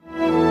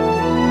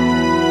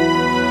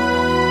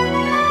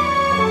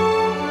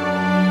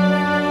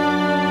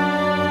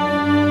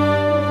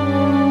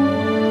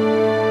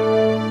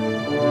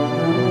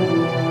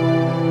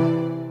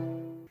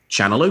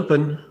Channel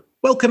open.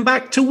 Welcome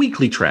back to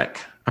Weekly Trek,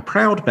 a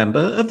proud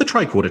member of the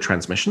Tricorder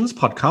Transmissions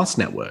Podcast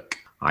Network.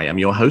 I am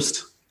your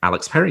host,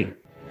 Alex Perry.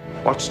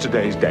 What's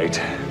today's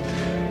date?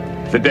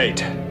 The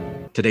date.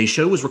 Today's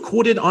show was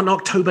recorded on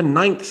October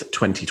 9th,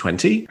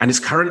 2020, and is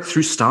current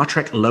through Star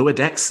Trek Lower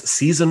Decks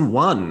Season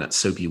 1,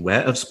 so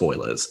beware of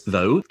spoilers.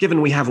 Though,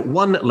 given we have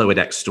one Lower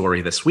Decks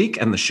story this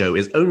week, and the show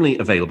is only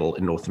available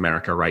in North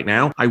America right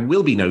now, I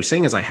will be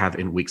noting, as I have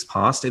in weeks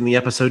past, in the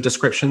episode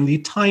description, the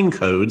time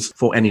codes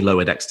for any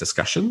Lower Decks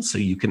discussion, so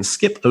you can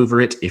skip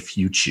over it if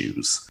you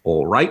choose.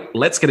 All right,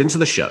 let's get into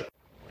the show.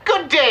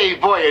 Good day,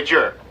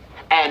 Voyager,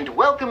 and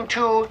welcome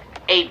to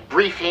A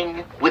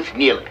Briefing with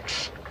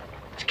Neelix.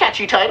 It's a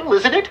catchy title,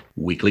 isn't it?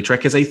 Weekly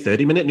Trek is a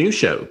 30-minute news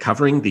show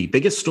covering the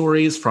biggest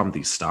stories from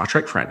the Star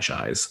Trek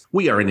franchise.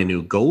 We are in a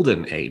new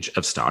golden age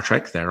of Star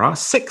Trek. There are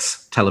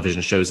 6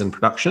 television shows in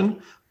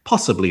production,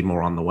 possibly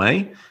more on the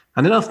way,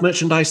 and enough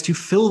merchandise to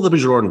fill the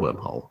Bajoran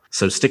wormhole.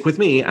 So stick with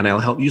me and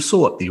I'll help you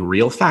sort the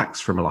real facts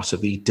from a lot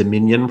of the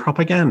Dominion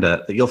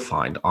propaganda that you'll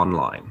find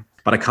online.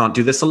 But I can't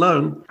do this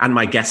alone. And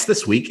my guest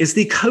this week is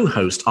the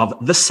co-host of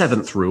The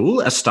Seventh Rule,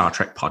 a Star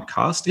Trek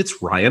podcast.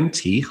 It's Ryan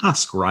T.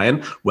 Husk.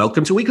 Ryan,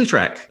 welcome to Weekly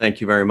Trek. Thank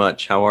you very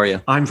much. How are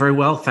you? I'm very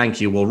well,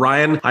 thank you. Well,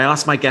 Ryan, I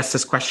ask my guests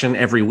this question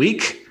every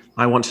week.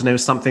 I want to know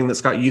something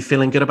that's got you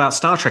feeling good about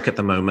Star Trek at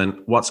the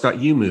moment. What's got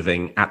you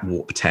moving at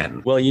Warp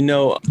 10? Well,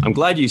 I'm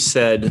glad you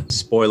said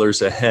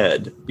spoilers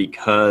ahead,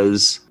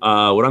 because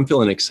what I'm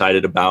feeling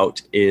excited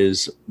about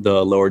is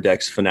the Lower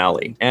Decks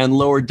finale and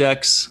Lower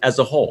Decks as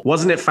a whole.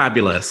 Wasn't it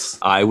fabulous?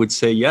 I would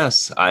say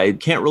yes. I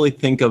can't really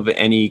think of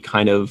any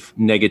kind of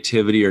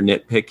negativity or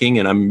nitpicking,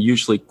 and I'm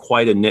usually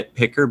quite a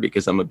nitpicker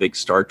because I'm a big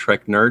Star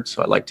Trek nerd,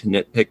 so I like to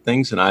nitpick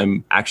things, and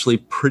I'm actually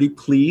pretty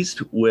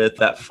pleased with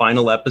that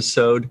final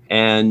episode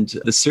and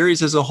the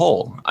series as a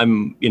whole.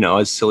 I'm,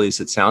 as silly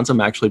as it sounds,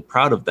 I'm actually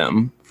proud of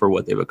them for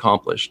what they've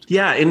accomplished.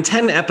 Yeah, in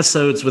 10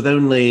 episodes with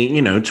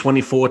only,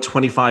 24,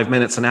 25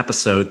 minutes an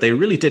episode, they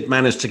really did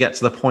manage to get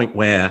to the point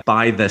where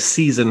by the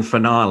season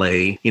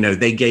finale,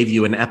 they gave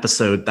you an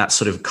episode that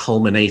sort of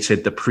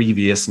culminated the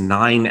previous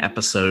 9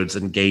 episodes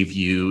and gave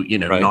you,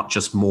 Right. Not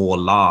just more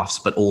laughs,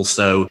 but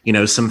also,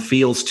 some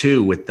feels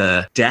too, with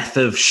the death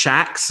of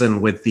Shax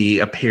and with the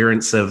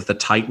appearance of the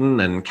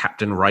Titan and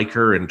Captain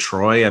Riker and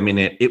Troy. I mean,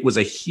 it was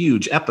a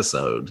huge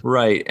episode.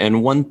 Right.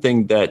 And one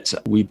thing that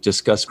we've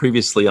discussed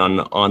previously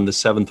on The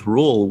Seventh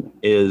Rule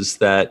is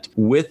that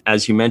with,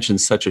 as you mentioned,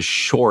 such a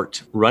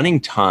short running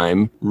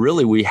time,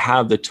 really we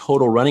have the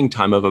total running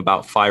time of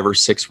about 5 or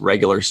 6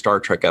 regular Star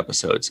Trek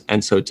episodes.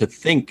 And so to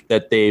think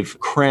that they've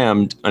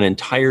crammed an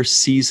entire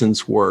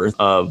season's worth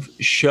of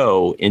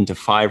show into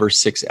 5 or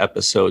 6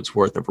 episodes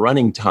worth of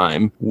running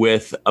time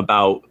with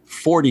about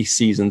 40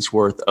 seasons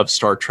worth of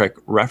Star Trek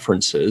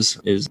references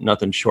is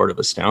nothing short of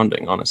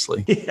astounding,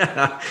 honestly.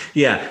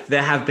 Yeah,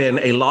 there have been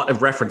a lot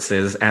of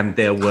references, and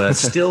there were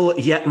still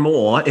yet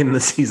more in the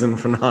season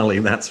finale,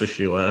 that's for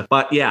sure.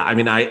 But yeah, I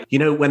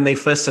mean, when they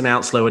first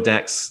announced Lower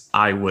Decks,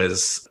 I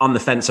was on the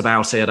fence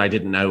about it. I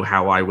didn't know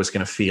how I was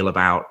going to feel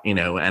about, an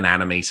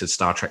animated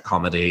Star Trek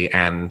comedy,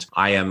 and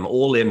I am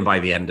all in by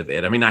the end of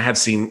it. I mean, I have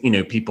seen,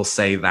 people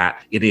say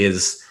that it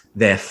is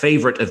their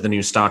favorite of the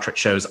new Star Trek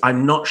shows.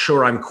 I'm not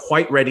sure I'm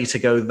quite ready to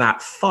go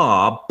that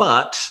far,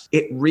 but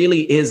it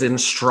really is in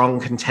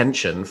strong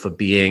contention for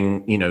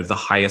being, the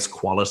highest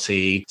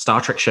quality Star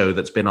Trek show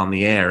that's been on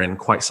the air in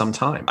quite some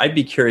time. I'd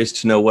be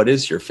curious to know, what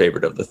is your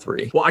favorite of the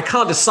 3? Well, I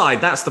can't decide.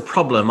 That's the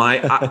problem.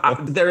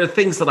 There are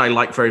things that I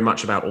like very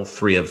much about all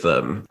 3 of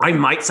them. I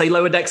might say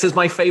Lower Decks is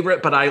my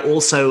favorite, but I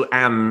also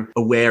am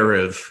aware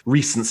of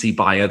recency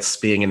bias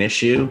being an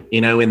issue,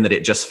 in that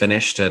it just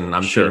finished and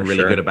I'm feeling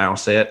really good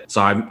about it.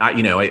 So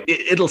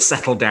it'll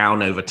settle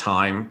down over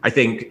time. I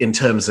think in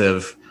terms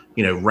of,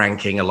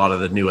 ranking a lot of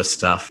the newer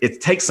stuff,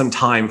 it takes some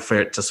time for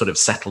it to sort of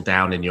settle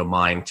down in your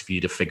mind for you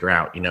to figure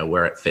out,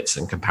 where it fits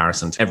in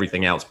comparison to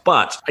everything else.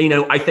 But,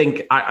 I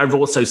think I've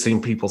also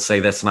seen people say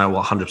this, and I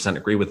will 100%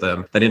 agree with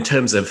them, that in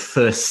terms of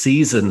first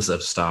seasons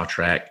of Star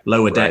Trek,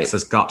 Lower Decks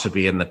has got to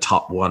be in the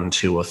top 1,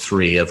 2, or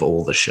 3 of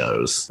all the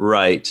shows.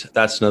 Right.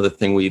 That's another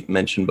thing we've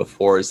mentioned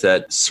before, is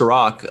that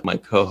Sirach, my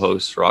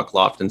co-host, Sirach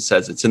Lofton,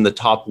 says it's in the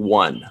top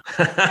 1.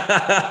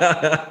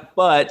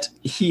 But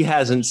he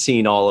hasn't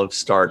seen all of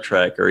Star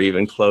Trek or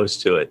even close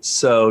to it.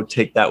 So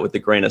take that with a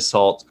grain of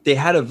salt. They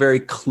had a very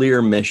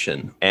clear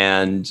mission,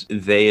 and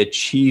they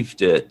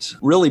achieved it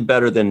really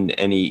better than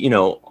any,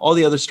 all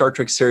the other Star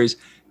Trek series.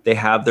 They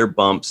have their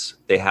bumps,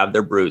 they have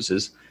their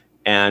bruises,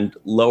 and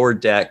Lower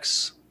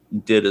Decks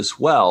did as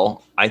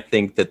well. I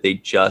think that they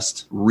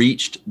just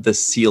reached the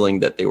ceiling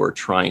that they were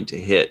trying to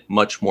hit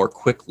much more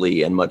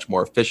quickly and much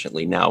more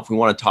efficiently. Now, if we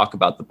want to talk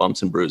about the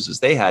bumps and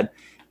bruises they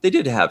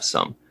did have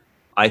some.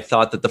 I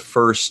thought that the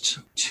first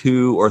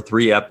 2 or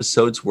 3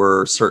 episodes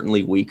were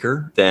certainly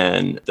weaker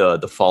than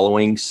the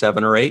following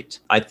 7 or 8.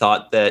 I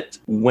thought that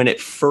when it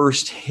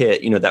first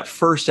hit, that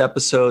first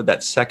episode,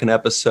 that second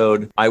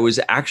episode, I was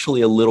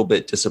actually a little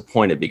bit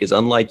disappointed because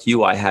unlike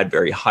you, I had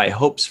very high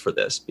hopes for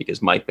this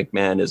because Mike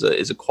McMahon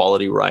is a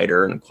quality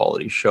writer and a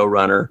quality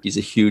showrunner. He's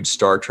a huge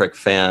Star Trek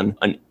fan.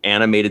 An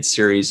animated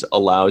series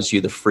allows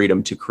you the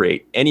freedom to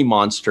create any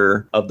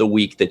monster of the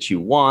week that you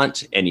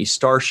want, any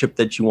starship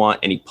that you want,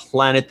 any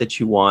planet that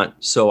you want.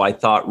 So I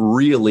thought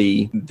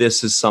really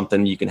this is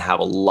something you can have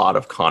a lot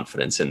of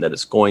confidence in that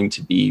it's going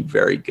to be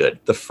very good.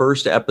 The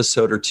first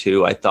episode or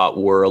 2 I thought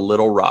were a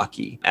little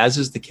rocky, as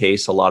is the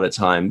case a lot of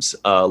times.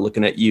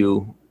 Looking at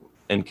you,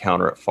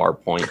 Encounter at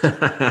Farpoint,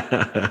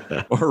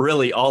 or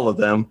really all of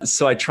them.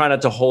 So I try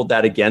not to hold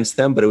that against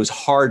them, but it was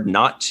hard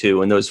not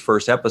to in those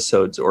first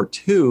episodes or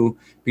 2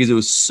 because it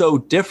was so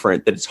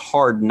different that it's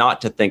hard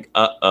not to think,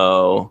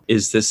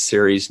 is this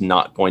series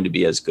not going to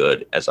be as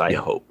good as I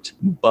hoped?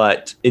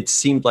 But it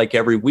seemed like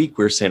every week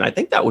we were saying, I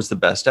think that was the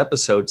best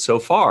episode so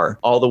far,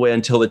 all the way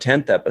until the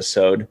 10th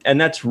episode. And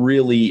that's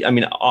really,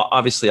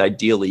 obviously,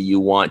 ideally, you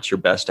want your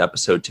best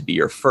episode to be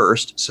your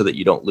first so that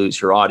you don't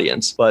lose your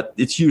audience, but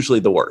it's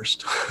usually the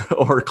worst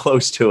or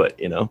close to it,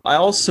 I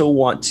also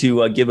want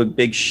to give a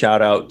big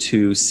shout out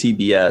to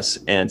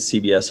CBS and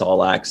CBS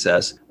All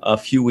Access. A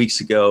few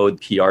weeks ago, the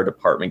PR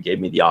department gave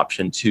me the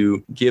option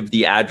to give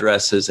the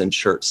addresses and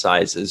shirt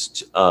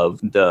sizes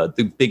of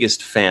the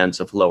biggest fans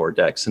of Lower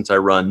Decks, since I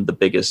run the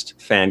biggest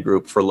fan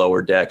group for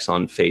Lower Decks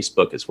on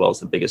Facebook, as well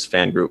as the biggest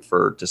fan group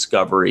for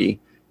Discovery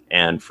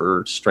and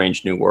for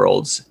Strange New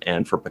Worlds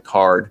and for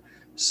Picard.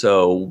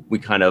 So we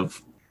kind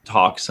of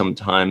talk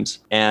sometimes,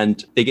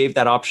 and they gave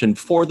that option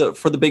for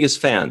the biggest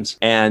fans,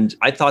 and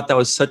I thought that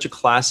was such a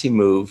classy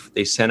move.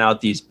 They sent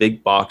out these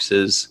big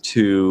boxes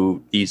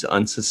to these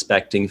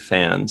unsuspecting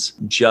fans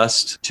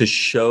just to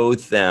show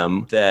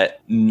them that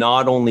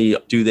not only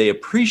do they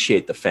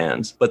appreciate the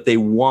fans, but they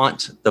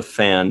want the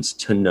fans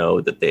to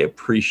know that they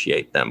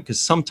appreciate them, because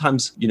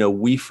sometimes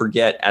we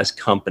forget as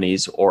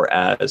companies or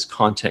as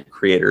content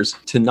creators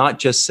to not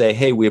just say,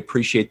 hey, we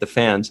appreciate the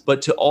fans,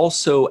 but to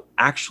also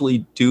actually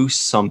do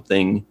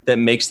something that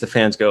makes the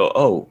fans go,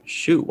 oh,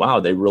 shoot, wow,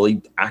 they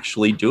really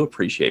actually do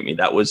appreciate me.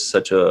 That was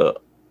such a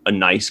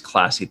nice,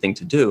 classy thing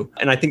to do.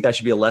 And I think that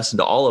should be a lesson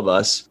to all of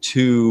us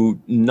to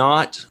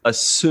not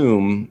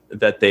assume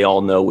that they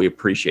all know we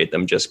appreciate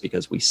them just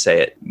because we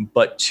say it,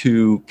 but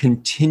to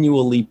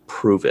continually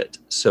prove it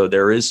so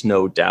there is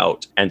no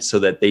doubt and so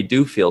that they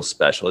do feel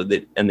special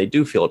and they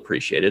do feel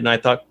appreciated. And I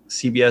thought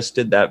CBS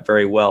did that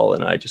very well.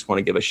 And I just want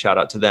to give a shout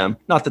out to them.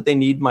 Not that they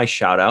need my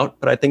shout out,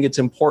 but I think it's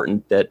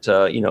important that,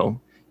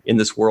 in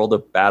this world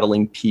of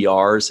battling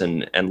PRs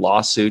and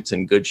lawsuits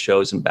and good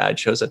shows and bad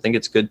shows, I think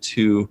it's good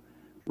to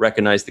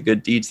recognize the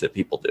good deeds that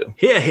people do.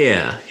 Hear,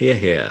 hear, hear,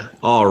 hear.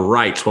 All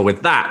right. Well,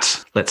 with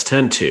that, let's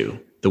turn to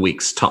the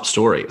week's top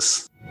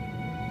stories.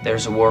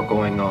 There's a war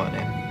going on,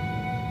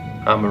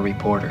 and I'm a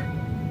reporter.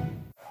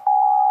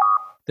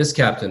 This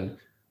captain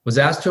was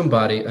asked to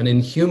embody an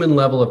inhuman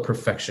level of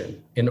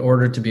perfection in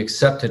order to be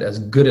accepted as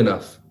good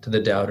enough to the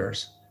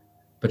doubters,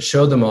 but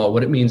show them all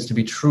what it means to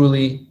be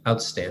truly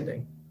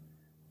outstanding.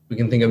 We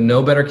can think of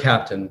no better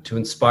captain to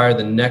inspire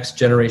the next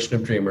generation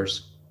of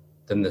dreamers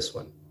than this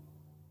one.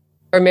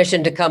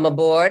 Permission to come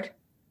aboard?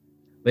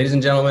 Ladies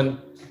and gentlemen,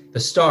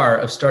 the star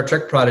of Star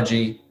Trek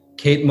Prodigy,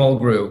 Kate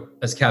Mulgrew,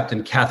 as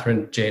Captain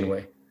Catherine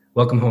Janeway.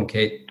 Welcome home,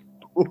 Kate.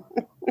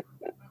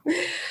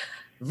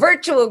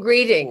 Virtual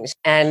greetings,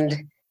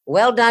 and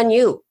well done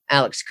you,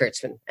 Alex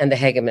Kurtzman and the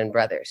Hageman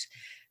brothers,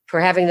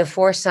 for having the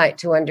foresight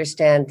to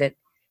understand that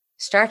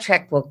Star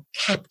Trek will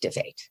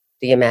captivate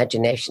the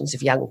imaginations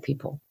of young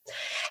people.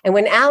 And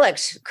when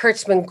Alex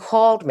Kurtzman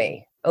called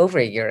me over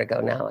a year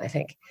ago now, I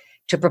think,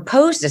 to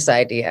propose this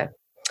idea,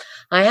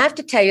 I have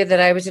to tell you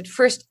that I was at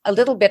first a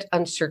little bit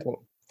uncertain.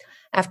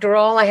 After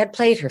all, I had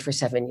played her for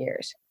 7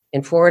 years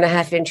in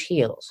 4.5-inch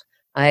heels.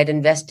 I had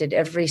invested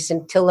every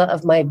scintilla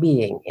of my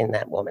being in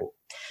that woman.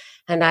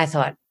 And I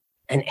thought,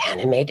 an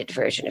animated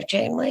version of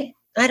Janeway?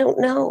 I don't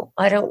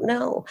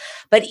know.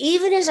 But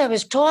even as I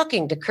was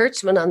talking to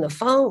Kurtzman on the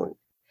phone,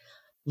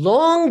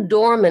 long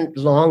dormant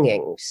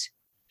longings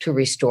to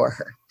restore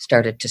her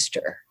started to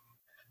stir.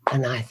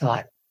 And I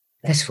thought,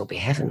 this will be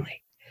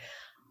heavenly.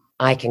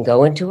 I can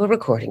go into a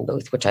recording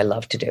booth, which I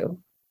love to do.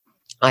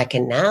 I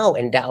can now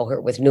endow her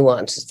with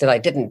nuances that I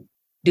didn't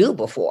do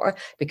before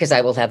because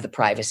I will have the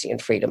privacy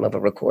and freedom of a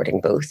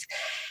recording booth.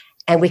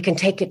 And we can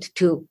take it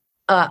to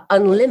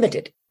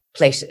unlimited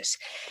places.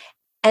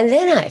 And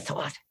then I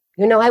thought,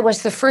 I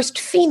was the first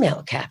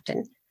female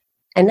captain,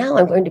 and now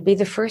I'm going to be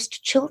the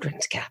first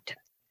children's captain.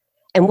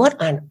 And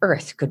what on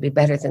earth could be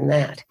better than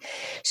that?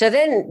 So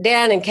then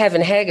Dan and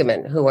Kevin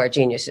Hageman, who are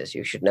geniuses,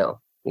 you should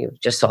know. You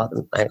just saw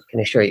them. I can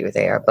assure you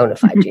they are bona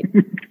fide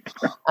geniuses.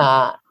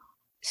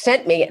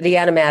 Sent me the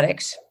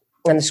animatics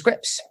and the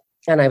scripts,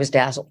 and I was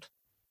dazzled.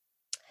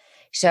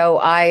 So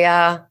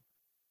I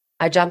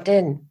jumped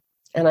in,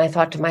 and I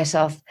thought to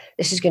myself,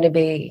 this is going to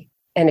be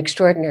an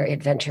extraordinary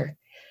adventure.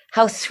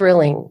 How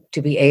thrilling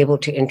to be able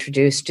to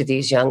introduce to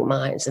these young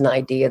minds an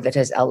idea that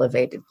has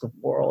elevated the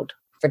world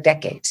for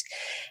decades.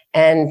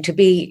 And to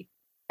be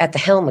at the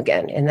helm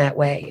again in that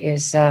way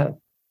is, I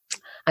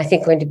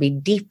think, going to be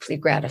deeply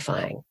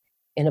gratifying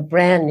in a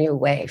brand new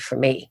way for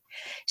me.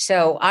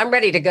 So I'm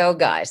ready to go,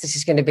 guys. This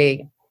is going to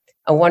be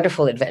a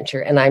wonderful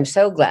adventure. And I'm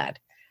so glad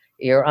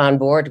you're on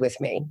board with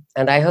me.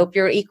 And I hope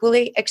you're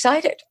equally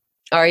excited.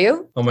 Are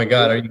you? Oh my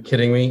God, are you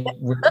kidding me?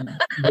 We're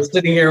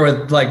sitting here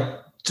with like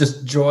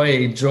just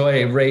joy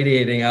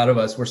radiating out of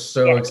us. We're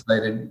so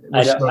excited.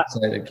 We're so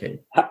excited,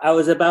 Kate. I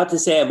was about to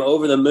say I'm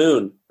over the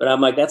moon, but I'm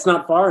like, that's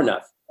not far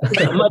enough.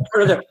 I'm much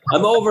further.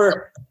 I'm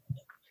over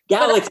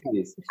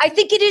galaxies. I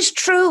think it is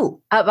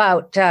true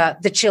about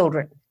the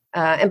children.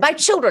 And by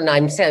children,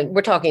 I'm saying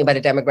we're talking about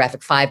a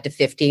demographic 5 to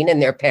 15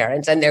 and their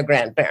parents and their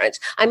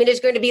grandparents. I mean, it's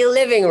going to be a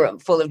living room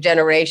full of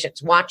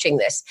generations watching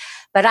this.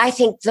 But I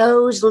think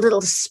those little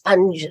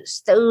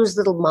sponges, those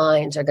little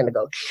minds are going to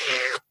go,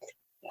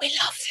 we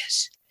love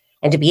this.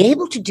 And to be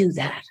able to do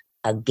that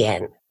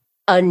again,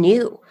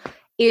 anew,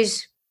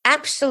 is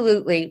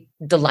absolutely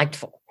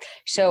delightful.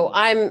 So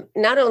I'm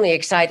not only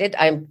excited,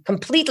 I'm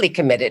completely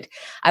committed.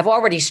 I've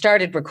already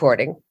started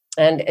recording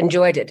and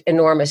enjoyed it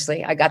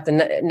enormously. I got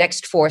the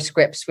next 4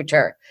 scripts, which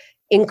are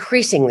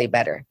increasingly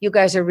better. You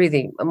guys are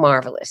really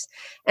marvelous.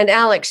 And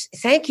Alex,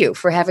 thank you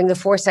for having the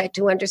foresight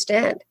to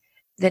understand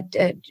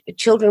that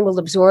children will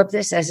absorb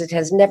this as it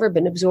has never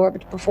been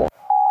absorbed before.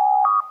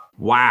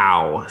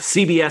 Wow.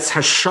 CBS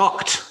has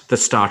shocked the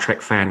Star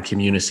Trek fan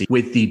community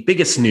with the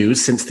biggest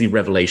news since the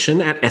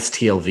revelation at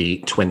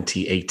STLV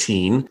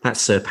 2018 that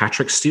Sir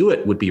Patrick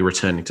Stewart would be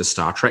returning to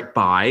Star Trek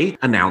by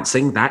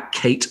announcing that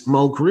Kate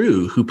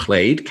Mulgrew, who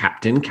played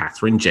Captain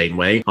Kathryn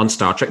Janeway on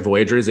Star Trek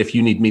Voyager, as if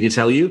you need me to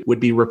tell you, would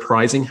be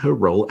reprising her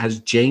role as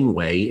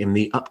Janeway in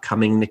the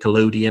upcoming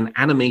Nickelodeon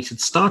animated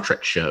Star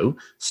Trek show,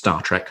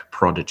 Star Trek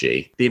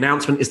Prodigy. The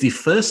announcement is the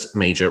first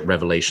major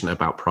revelation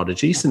about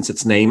Prodigy since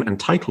its name and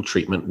title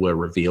treatment were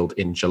revealed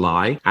in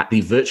July at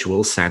the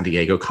virtual San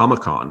Diego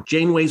Comic-Con.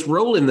 Janeway's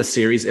role in the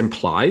series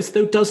implies,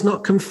 though does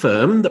not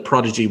confirm, that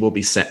Prodigy will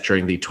be set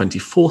during the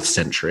 24th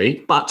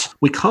century, but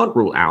we can't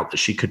rule out that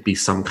she could be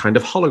some kind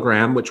of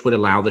hologram which would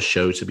allow the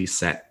show to be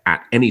set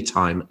at any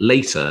time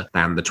later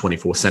than the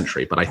 24th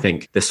century. But I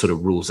think this sort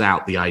of rules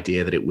out the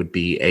idea that it would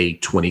be a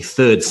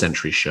 23rd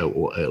century show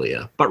or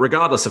earlier. But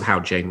regardless of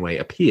how Janeway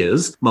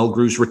appears,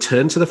 Mulgrew's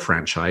return to the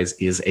franchise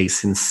is a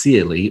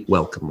sincerely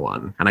welcome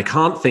one. And I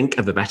can't think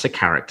of a better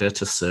character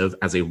to serve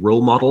as a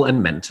role model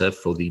and mentor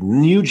for the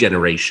new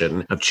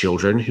generation of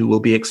children who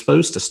will be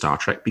exposed to Star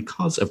Trek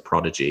because of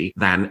Prodigy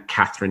than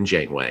Kathryn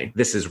Janeway.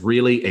 This is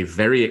really a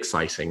very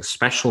exciting,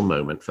 special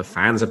moment for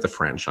fans of the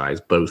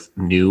franchise, both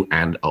new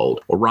and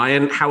old.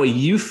 Orion, how are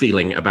you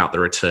feeling about the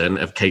return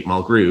of Kate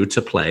Mulgrew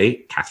to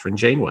play Kathryn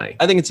Janeway?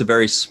 I think it's a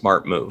very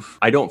smart move.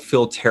 I don't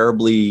feel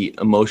terribly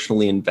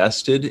emotionally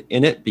invested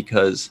in it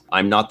because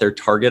I'm not their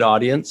target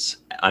audience.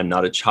 I'm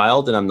not a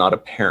child and I'm not a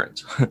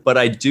parent. But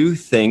I do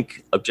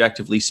think,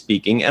 objectively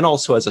speaking, and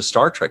also as a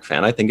Star Trek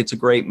fan, I think it's a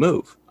great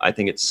move. I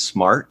think it's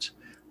smart.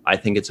 I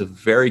think it's a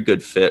very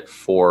good fit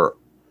for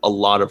a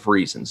lot of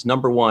reasons.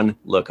 Number one,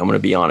 look, I'm going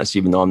to be honest,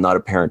 even though I'm not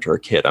a parent or a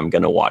kid, I'm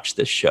going to watch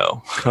this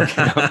show.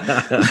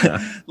 Okay.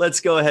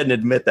 Let's go ahead and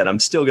admit that I'm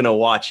still going to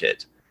watch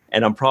it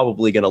and I'm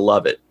probably going to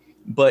love it.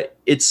 But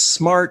it's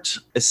smart,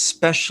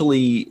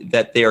 especially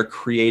that they are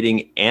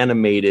creating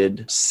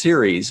animated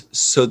series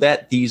so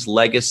that these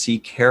legacy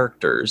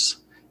characters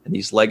and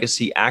these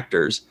legacy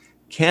actors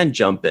can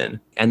jump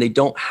in and they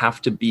don't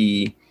have to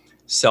be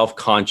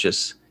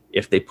self-conscious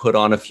if they put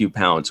on a few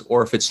pounds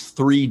or if it's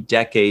 3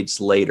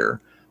 decades later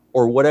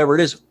or whatever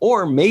it is.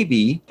 Or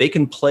maybe they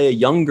can play a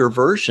younger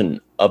version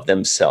of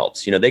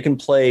themselves. You know, they can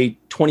play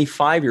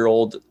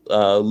 25-year-old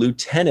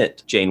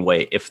Lieutenant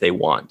Janeway if they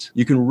want.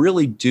 You can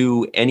really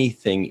do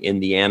anything in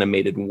the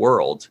animated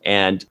world.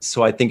 And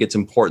so I think it's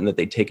important that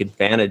they take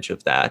advantage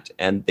of that.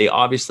 And they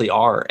obviously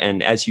are.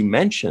 And as you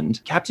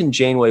mentioned, Captain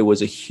Janeway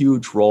was a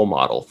huge role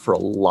model for a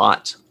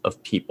lot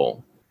of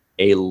people.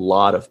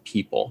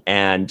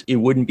 And it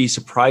wouldn't be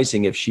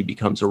surprising if she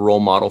becomes a role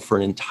model for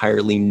an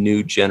entirely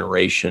new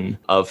generation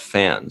of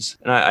fans.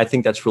 And I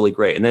think that's really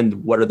great. And then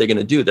what are they going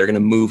to do? They're going to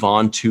move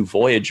on to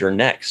Voyager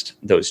next,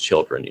 those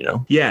children, you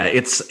know? Yeah,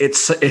 it's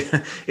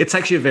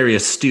actually a very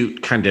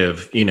astute kind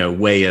of,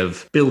 way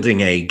of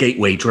building a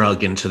gateway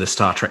drug into the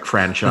Star Trek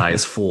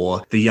franchise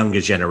for the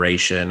younger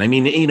generation. I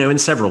mean, in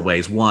several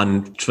ways.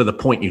 One, for the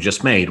point you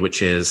just made,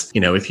 which is,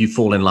 if you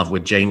fall in love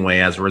with Janeway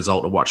as a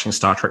result of watching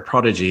Star Trek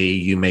Prodigy,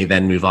 you may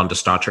then move on to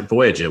Star Trek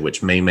Voyager,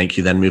 which may make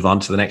you then move on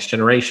to the Next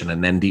Generation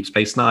and then Deep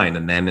Space Nine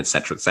and then et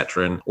cetera, et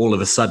cetera. And all of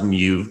a sudden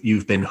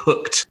you've been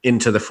hooked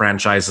into the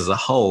franchise as a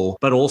whole,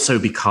 but also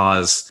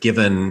because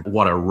given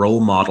what a role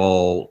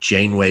model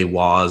Janeway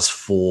was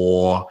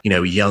for,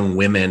 young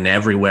women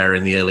everywhere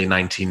in the early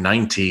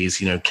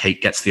 1990s, Kate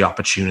gets the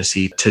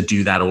opportunity to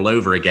do that all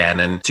over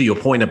again. And to your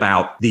point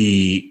about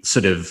the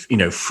sort of,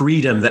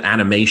 freedom that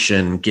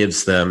animation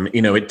gives them,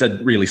 it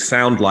did really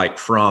sound like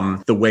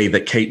from the way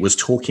that Kate was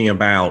talking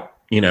about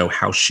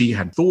how she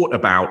had thought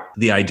about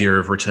the idea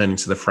of returning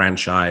to the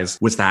franchise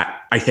was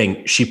that I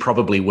think she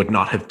probably would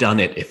not have done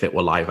it if it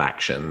were live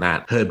action.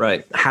 That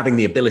her having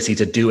the ability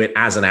to do it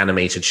as an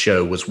animated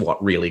show was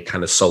what really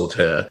kind of sold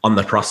her on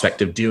the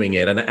prospect of doing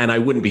it. And I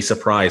wouldn't be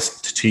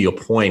surprised, to your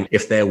point,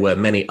 if there were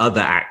many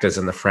other actors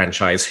in the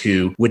franchise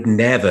who would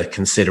never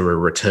consider a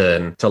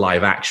return to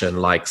live action,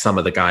 like some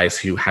of the guys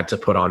who had to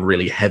put on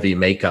really heavy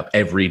makeup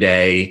every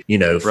day,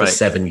 for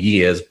 7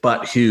 years,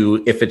 but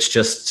who, if it's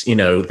just,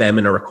 them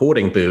in a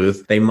recording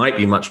booth, they might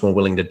be much more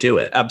willing to do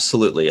it.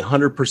 Absolutely.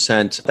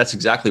 100%. That's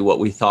exactly what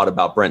we thought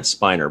about Brent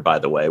Spiner, by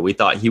the way. We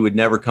thought he would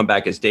never come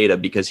back as Data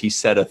because he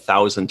said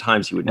 1,000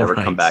 times he would never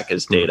come back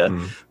as Data.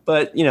 Mm-hmm.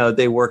 But,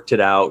 they worked it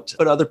out,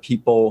 but other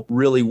people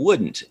really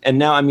wouldn't. And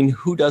now,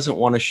 who doesn't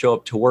want to show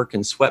up to work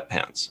in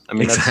sweatpants?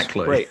 That's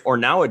great. Or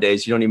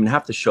nowadays, you don't even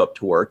have to show up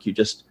to work. You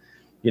just,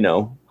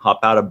 hop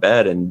out of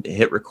bed and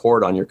hit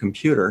record on your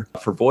computer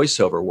for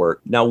voiceover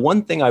work. Now,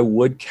 one thing I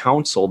would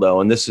counsel, though,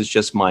 and this is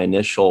just my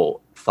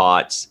initial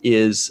thoughts,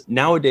 is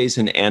nowadays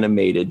in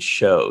animated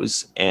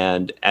shows,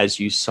 and as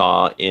you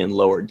saw in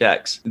Lower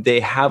Decks,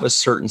 they have a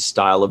certain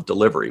style of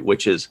delivery,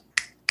 which is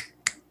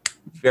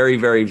very,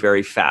 very,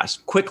 very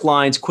fast. Quick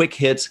lines, quick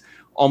hits,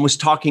 almost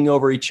talking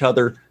over each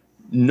other,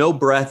 no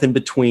breath in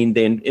between.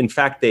 In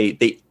fact,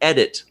 they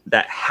edit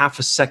that half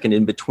a second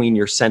in between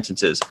your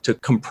sentences to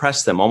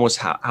compress them, almost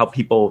how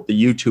people,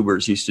 the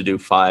YouTubers, used to do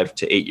 5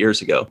 to 8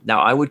 years ago. Now,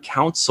 I would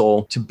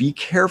counsel to be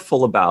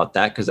careful about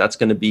that, because that's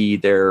going to be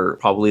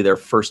probably their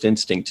first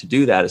instinct to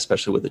do that,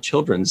 especially with a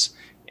children's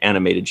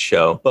animated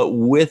show. But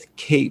with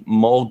Kate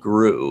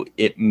Mulgrew,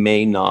 it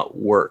may not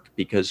work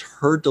because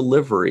her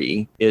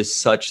delivery is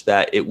such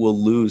that it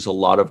will lose a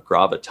lot of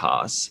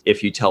gravitas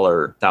if you tell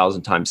her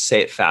 1,000 times,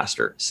 say it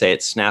faster, say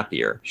it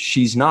snappier.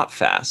 She's not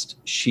fast.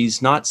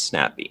 She's not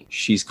snappy.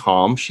 She's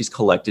calm. She's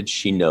collected.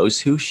 She knows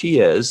who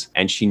she is,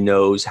 and she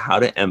knows how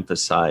to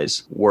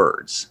emphasize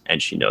words,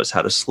 and she knows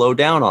how to slow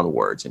down on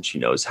words, and she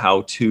knows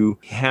how to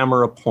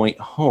hammer a point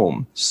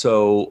home.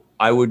 So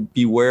I would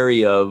be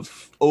wary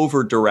of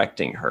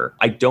over-directing her.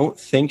 I don't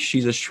think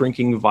she's a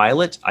shrinking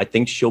violet. I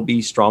think she'll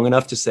be strong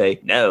enough to say,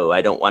 no,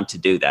 I don't want to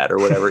do that, or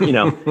whatever.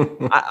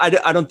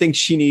 I don't think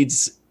she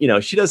needs,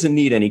 she doesn't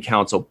need any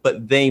counsel,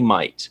 but they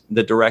might.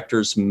 The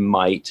directors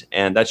might.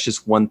 And that's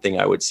just one thing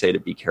I would say to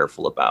be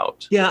careful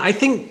about. Yeah, I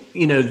think,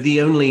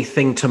 the only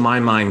thing to my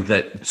mind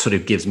that sort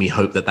of gives me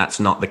hope that that's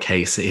not the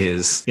case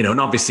is,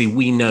 and obviously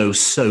we know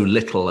so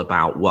little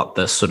about what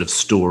the sort of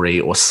story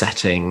or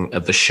setting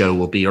of the show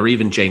will be, or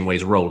even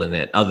Janeway's role in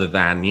it, other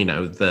than,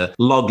 the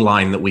log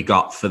line that we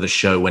got for the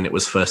show when it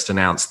was first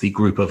announced, the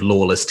group of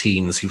lawless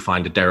teens who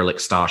find a derelict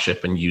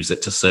starship and use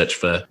it to search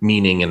for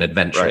meaning and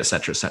adventure, et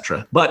cetera, et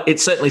cetera. But it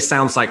certainly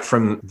sounds like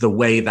from the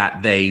way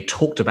that they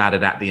talked about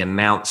it at the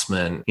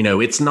announcement,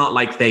 it's not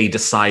like they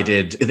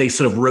decided, they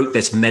sort of wrote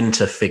this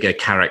mentor figure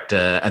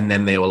character and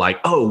then they were like,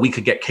 oh, we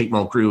could get Kate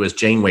Mulgrew as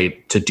Janeway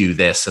to do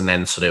this, and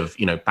then sort of,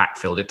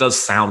 backfilled. It does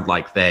sound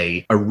like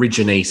they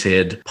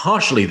originated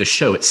partially the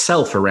show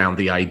itself around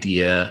the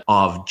idea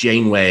of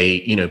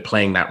Janeway,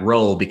 playing that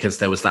role, because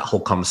there was that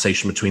whole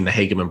conversation between the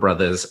Hageman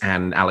brothers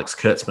and Alex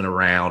Kurtzman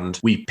around,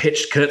 we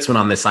pitched Kurtzman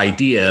on this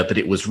idea, but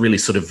it was really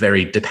sort of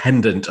very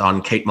dependent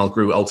on Kate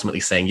Mulgrew ultimately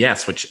saying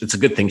yes, which it's a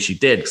good thing she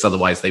did, because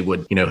otherwise they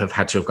would, have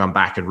had to have gone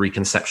back and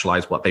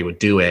reconceptualize what they were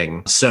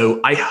doing. So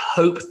I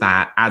hope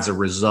that as a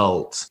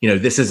result,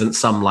 this isn't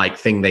some like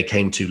thing they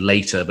came to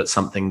later, but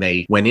something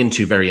they went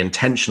into very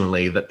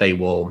intentionally, that they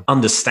will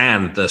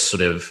understand the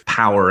sort of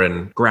power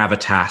and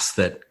gravitas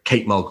that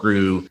Kate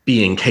Mulgrew,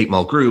 being Kate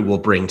Mulgrew, will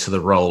bring to the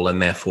role,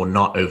 and therefore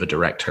not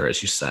over-direct her,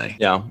 as you say.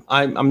 Yeah,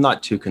 I'm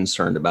not too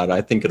concerned about it.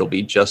 I think it'll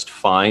be just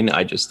fine.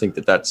 I just think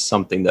that that's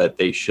something that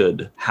they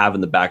should have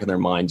in the back of their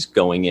minds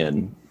going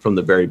in from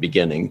the very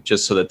beginning,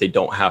 just so that they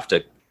don't have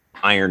to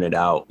iron it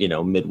out,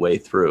 midway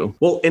through.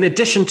 Well, in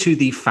addition to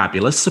the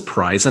fabulous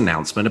surprise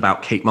announcement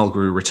about Kate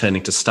Mulgrew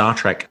returning to Star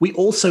Trek, we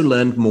also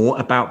learned more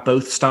about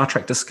both Star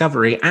Trek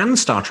Discovery and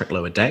Star Trek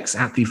Lower Decks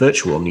at the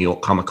virtual New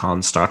York Comic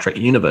Con Star Trek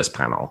Universe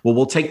panel. Well,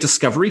 we'll take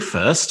Discovery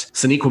first.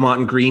 Sonequa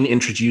Martin Green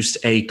introduced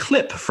a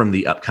clip from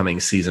the upcoming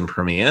season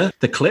premiere.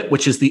 The clip,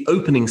 which is the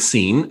opening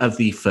scene of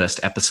the first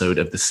episode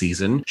of the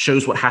season,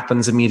 shows what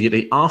happens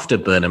immediately after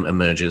Burnham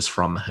emerges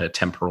from her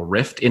temporal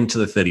rift into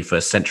the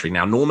 31st century.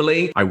 Now,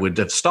 normally I would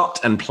have stopped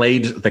and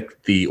played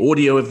the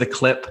audio of the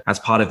clip as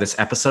part of this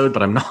episode,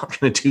 but I'm not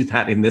going to do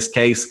that in this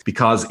case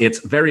because it's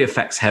very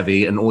effects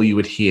heavy and all you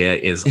would hear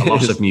is a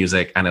lot of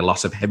music and a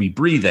lot of heavy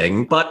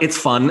breathing. But it's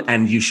fun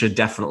and you should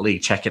definitely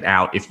check it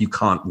out if you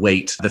can't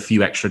wait the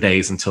few extra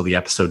days until the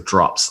episode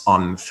drops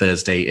on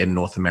Thursday in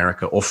North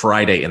America or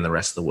Friday in the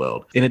rest of the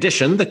world. In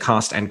addition, the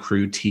cast and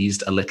crew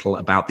teased a little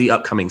about the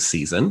upcoming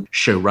season.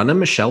 Showrunner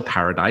Michelle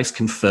Paradise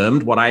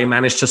confirmed what I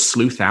managed to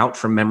sleuth out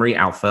from Memory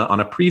Alpha on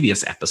a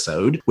previous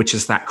episode, which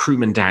is that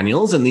Crewman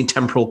Daniels and the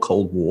Temporal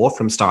Cold War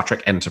from Star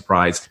Trek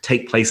Enterprise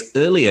take place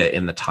earlier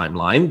in the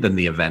timeline than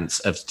the events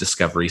of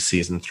Discovery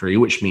Season 3,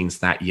 which means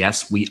that,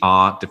 yes, we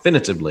are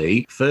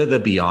definitively further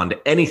beyond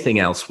anything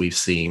else we've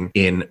seen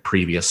in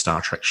previous Star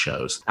Trek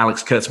shows.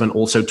 Alex Kurtzman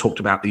also talked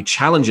about the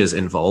challenges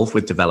involved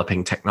with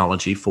developing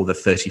technology for the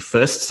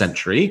 31st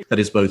century that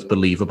is both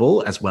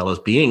believable as well as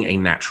being a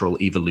natural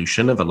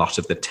evolution of a lot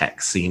of the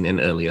tech seen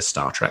in earlier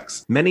Star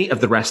Treks. Many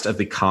of the rest of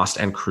the cast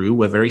and crew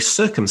were very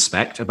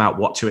circumspect about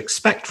what to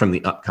expect from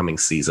the upcoming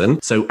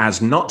season, so as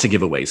not to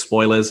give away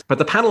spoilers, but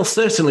the panel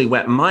certainly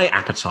whet my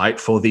appetite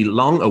for the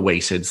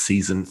long-awaited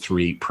Season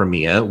 3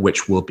 premiere,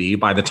 which will be,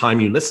 by the time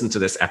you listen to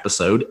this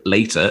episode,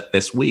 later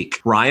this week.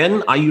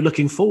 Ryan, are you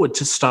looking forward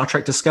to Star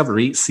Trek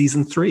Discovery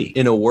Season 3?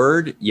 In a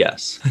word,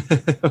 yes.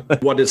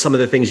 What are some of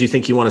the things you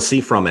think you want to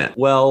see from it?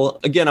 Well,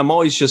 again, I'm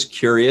always just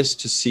curious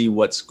to see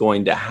what's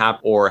going to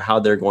happen or how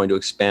they're going to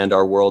expand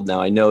our world.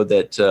 Now, I know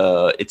that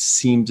it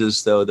seems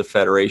as though the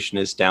Federation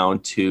is down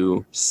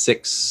to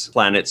 6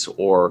 planets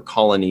or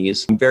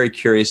colonies. I'm very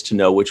curious to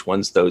know which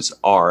ones those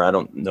are. I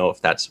don't know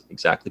if that's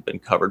exactly been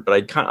covered,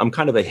 but I'm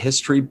kind of a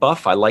history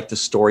buff. I like the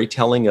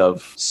storytelling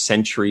of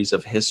centuries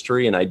of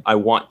history, and I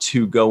want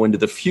to go into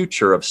the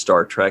future of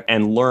Star Trek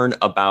and learn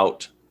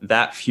about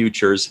that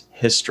future's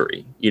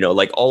history,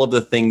 like all of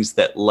the things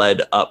that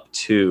led up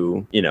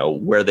to,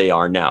 where they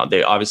are now.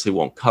 They obviously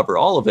won't cover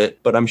all of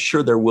it, but I'm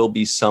sure there will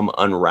be some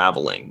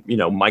unraveling.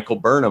 Michael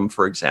Burnham,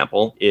 for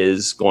example,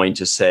 is going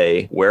to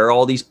say, where are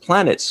all these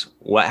planets?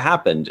 What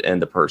happened?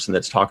 And the person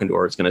that's talking to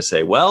her is going to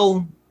say,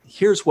 well,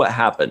 here's what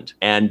happened.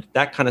 And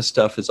that kind of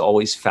stuff is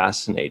always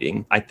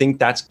fascinating. I think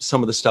that's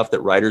some of the stuff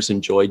that writers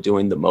enjoy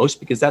doing the most,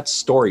 because that's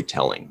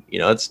storytelling.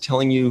 It's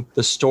telling you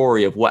the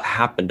story of what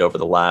happened over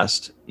the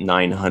last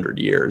 900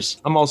 years.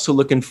 I'm also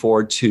looking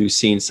forward to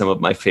seeing some of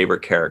my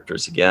favorite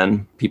characters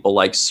again. People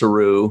like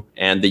Saru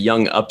and the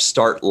young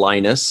upstart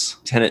Linus.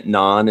 Lieutenant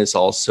Nan is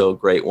also a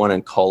great one,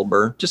 and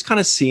Culber. Just kind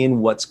of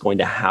seeing what's going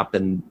to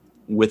happen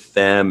with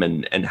them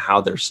and how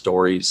their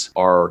stories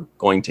are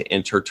going to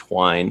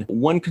intertwine.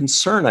 One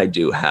concern I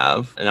do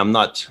have, and I'm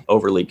not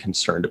overly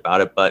concerned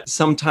about it, but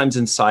sometimes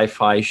in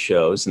sci-fi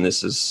shows, and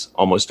this is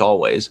almost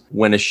always,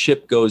 when a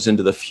ship goes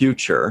into the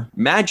future,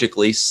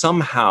 magically,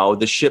 somehow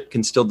the ship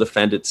can still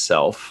defend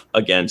itself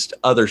against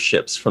other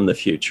ships from the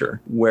future.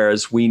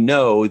 Whereas we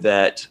know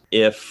that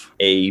if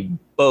a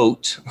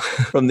boat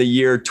from the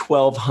year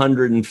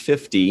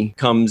 1250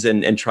 comes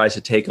in and tries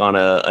to take on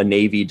a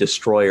Navy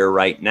destroyer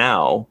right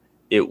now,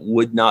 it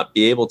would not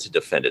be able to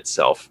defend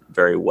itself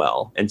very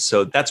well. And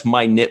so that's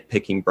my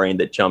nitpicking brain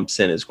that jumps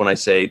in, is when I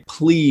say,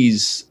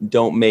 please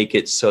don't make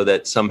it so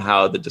that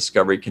somehow the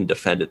Discovery can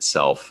defend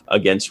itself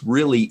against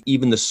really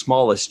even the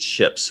smallest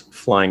ships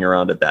flying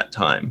around at that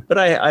time. But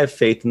I have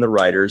faith in the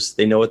writers.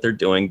 They know what they're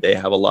doing. They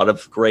have a lot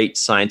of great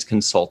science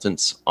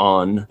consultants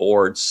on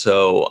board.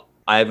 So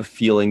I have a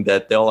feeling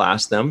that they'll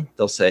ask them,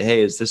 they'll say,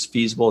 hey, is this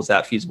feasible? Is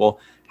that feasible?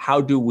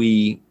 How do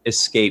we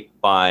escape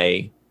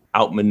by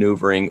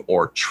outmaneuvering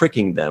or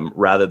tricking them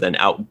rather than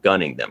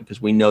outgunning them?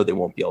 Because we know they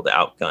won't be able to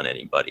outgun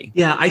anybody.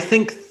 Yeah, I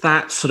think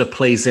that sort of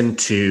plays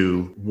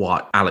into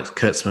what Alex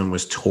Kurtzman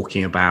was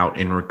talking about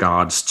in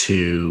regards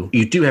to,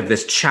 you do have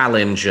this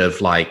challenge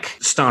of like,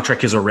 Star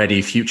Trek is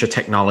already future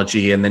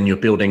technology, and then you're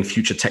building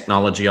future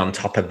technology on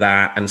top of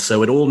that. And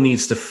so it all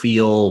needs to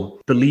feel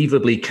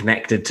believably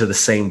connected to the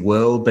same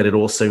world, but it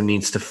also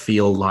needs to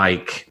feel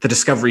like the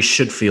Discovery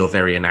should feel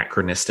very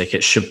anachronistic.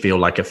 It should feel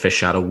like a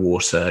fish out of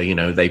water.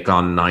 They've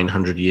gone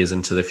 900 years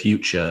into the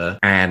future.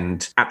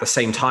 And at the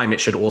same time, it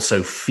should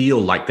also feel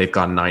like they've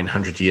gone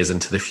 900 years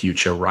into the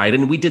future, right?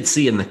 And we did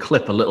see in the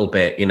clip a little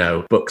bit,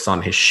 books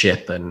on his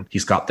ship, and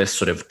he's got this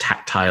sort of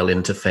tactile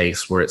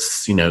interface where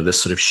it's,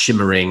 this sort of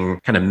shimmering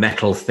kind of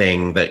metal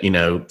thing that,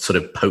 sort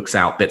of pokes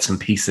out bits and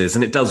pieces.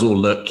 And it does all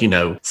look,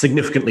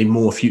 significantly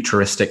more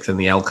futuristic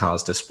than the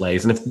LCARS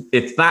displays. And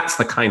if that's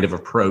the kind of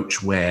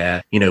approach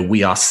where,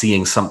 we are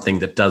seeing something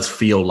that does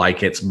feel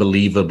like it's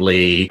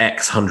believably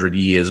X hundred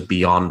years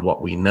beyond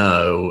what we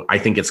know, I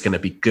think it's going to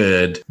be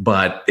good.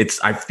 But it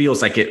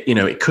feels like it,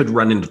 it could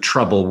run into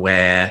trouble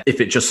where if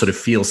it just sort of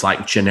feels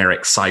like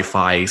generic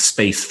sci-fi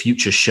space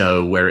future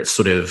show where it's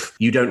sort of,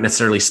 you don't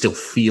necessarily still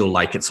feel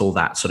like it's all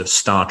that sort of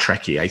Star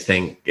Trek-y. I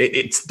think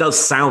it does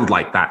sound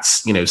like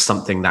that's,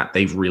 something that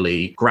they've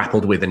really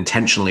grappled with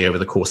intentionally over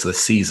the course of the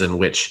season,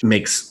 which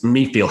makes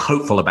me feel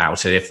hopeful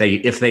about it.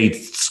 If they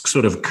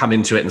sort of come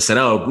into it and said,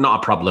 oh, not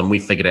a problem, we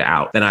figured it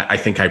out, then I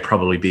think I'd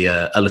probably be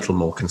a little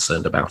more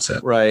concerned about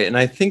it. Right. And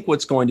I think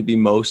what's going to be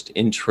most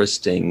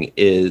interesting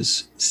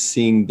is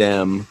seeing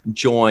them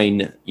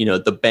join,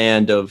 the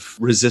band of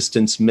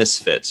resistance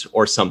misfits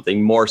or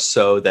something, more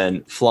so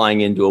than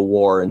flying into a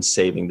war and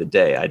saving the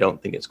day. I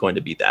don't think it's going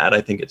to be that.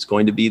 I think it's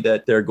going to be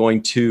that they're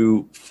going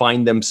to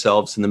find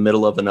themselves in the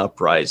middle of an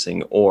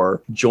uprising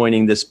or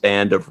joining this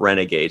band of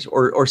renegades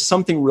or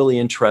something really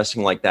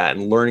interesting like that,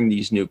 and learning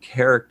these new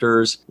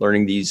characters,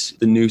 learning the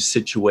new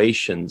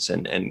situations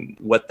and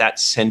what that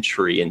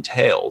century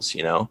entails,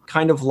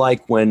 kind of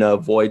like when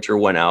Voyager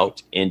went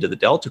out into the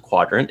Delta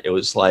Quadrant. It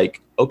was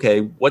like,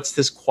 okay, what's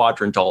this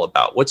quadrant all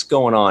about? What's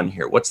going on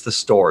here? What's the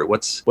story?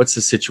 What's the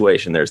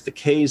situation? There's the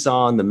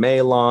Kazon, the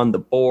Malon, the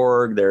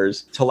Borg,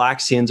 there's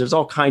Talaxians, there's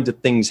all kinds of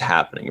things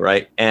happening,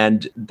 right?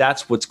 And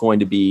that's what's going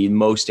to be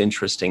most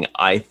interesting,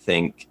 I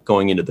think,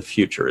 going into the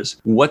future is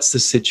what's the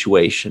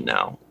situation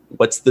now?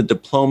 What's the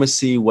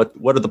diplomacy? What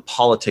are the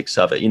politics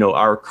of it?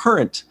 Our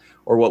current,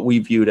 or what we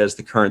viewed as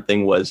the current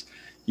thing was,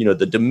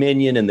 the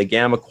Dominion and the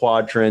Gamma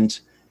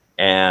Quadrant.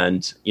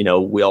 And,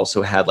 we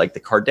also had like the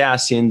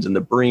Cardassians and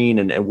the Breen,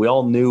 and we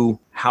all knew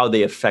how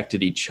they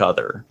affected each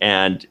other.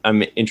 And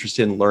I'm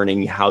interested in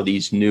learning how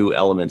these new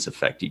elements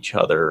affect each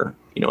other,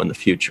 in the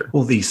future.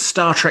 Well, the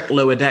Star Trek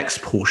Lower Decks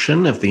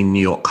portion of the New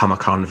York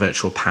Comic-Con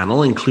virtual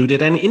panel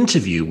included an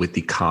interview with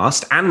the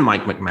cast and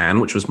Mike McMahan,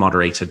 which was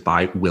moderated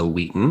by Will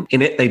Wheaton.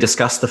 In it, they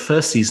discussed the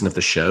first season of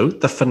the show,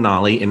 the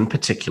finale in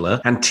particular,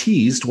 and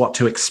teased what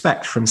to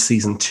expect from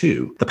season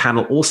 2. The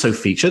panel also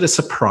featured a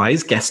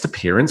surprise guest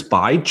appearance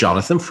by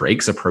Jonathan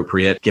Frakes,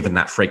 appropriate given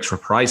that Frakes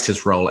reprised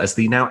his role as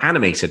the now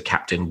animated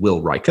Captain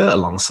Will Riker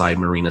alongside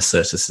Marina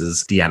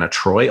Sirtis's Deanna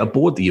Troi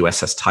aboard the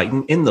USS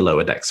Titan in the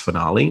Lower Decks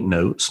finale,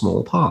 no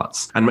small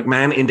parts. And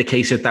McMahon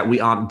indicated that we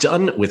aren't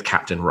done with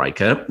Captain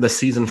Riker. The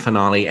season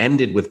finale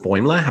ended with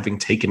Boimler having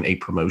taken a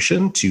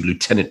promotion to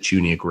Lieutenant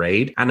Junior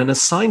grade and an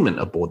assignment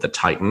aboard the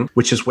Titan,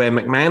 which is where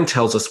McMahon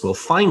tells us we'll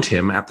find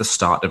him at the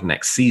start of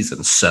next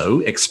season. So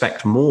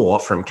expect more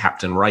from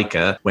Captain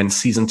Riker when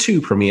season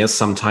 2 premieres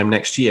sometime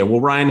next year. Well,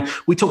 Ryan,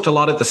 we talked a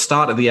lot at the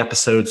start of the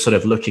episode, sort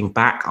of looking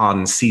back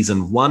on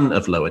season 1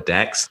 of Lower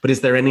Decks, but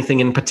is there anything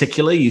in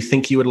particular you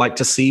think you would like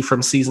to see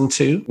from season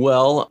 2?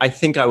 Well, I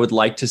think I would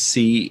like to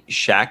see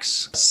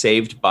Shax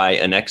saved by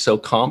an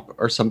exocomp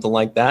or something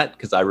like that,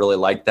 because I really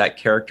like that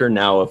character.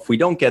 Now, if we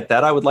don't get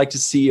that, I would like to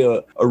see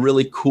a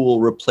really cool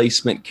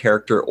replacement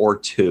character or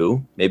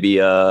two, maybe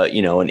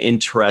an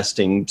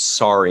interesting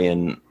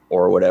Saurian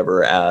or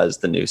whatever as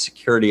the new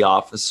security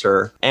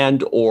officer,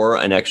 and or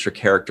an extra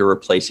character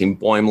replacing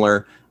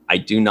Boimler. I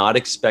do not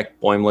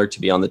expect Boimler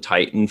to be on the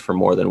Titan for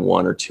more than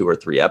 1 or 2 or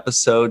 3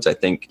 episodes. I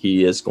think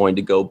he is going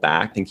to go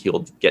back. I think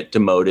he'll get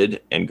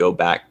demoted and go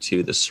back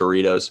to the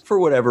Cerritos for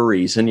whatever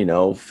reason,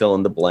 fill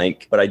in the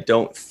blank. But I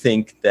don't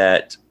think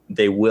that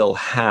they will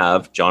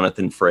have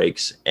Jonathan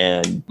Frakes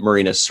and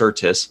Marina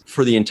Sirtis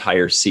for the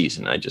entire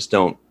season. I just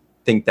don't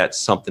think that's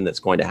something that's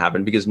going to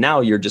happen, because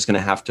now you're just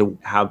going to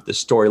have the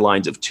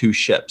storylines of 2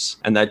 ships.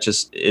 And that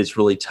just is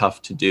really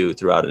tough to do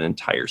throughout an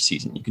entire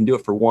season. You can do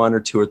it for 1 or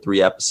 2 or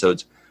 3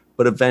 episodes,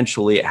 but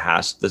eventually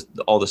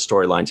all the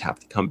storylines have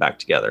to come back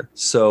together.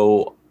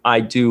 So I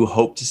do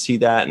hope to see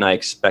that, and I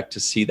expect to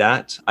see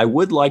that. I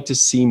would like to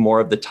see more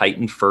of the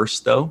Titan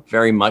first, though,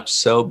 very much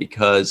so,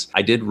 because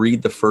I did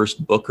read the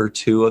first book or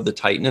 2 of the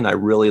Titan, and I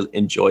really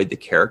enjoyed the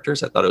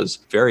characters. I thought it was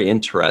very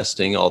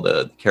interesting, all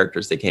the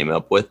characters they came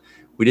up with.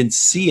 We didn't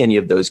see any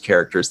of those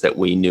characters that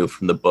we knew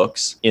from the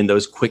books in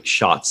those quick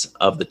shots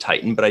of the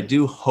Titan. But I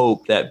do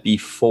hope that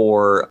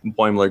before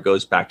Boimler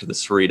goes back to the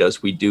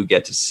Cerritos, we do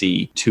get to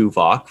see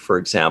Tuvok, for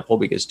example,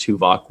 because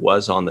Tuvok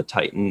was on the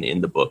Titan in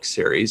the book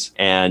series.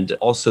 And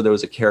also there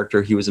was a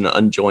character, he was an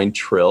unjoined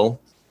Trill.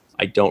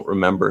 I don't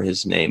remember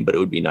his name, but it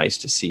would be nice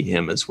to see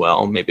him as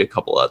well. Maybe a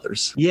couple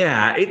others.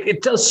 Yeah,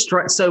 it does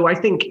strike. So I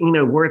think,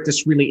 we're at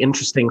this really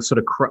interesting sort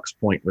of crux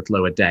point with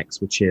Lower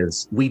Decks, which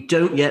is we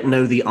don't yet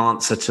know the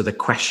answer to the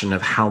question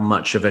of how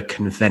much of a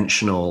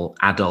conventional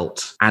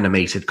adult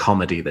animated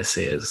comedy this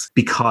is,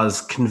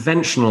 because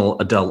conventional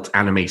adult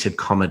animated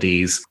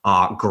comedies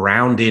are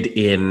grounded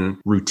in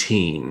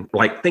routine.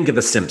 Like, think of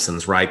The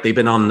Simpsons, right? They've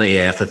been on the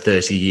air for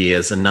 30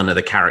 years and none of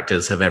the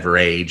characters have ever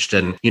aged.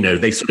 And,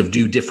 they sort of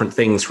do different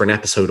things for an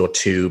episode or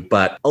 2,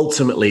 but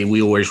ultimately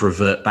we always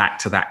revert back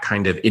to that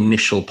kind of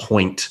initial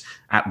point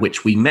at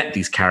which we met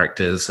these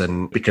characters,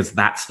 and because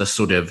that's the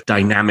sort of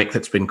dynamic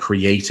that's been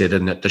created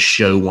and that the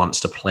show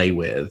wants to play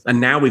with. And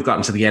now we've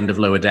gotten to the end of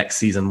Lower Decks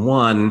season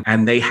 1,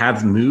 and they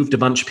have moved a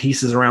bunch of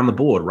pieces around the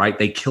board, right?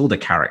 They killed a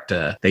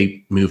character.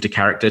 They moved a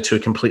character to a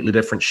completely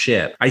different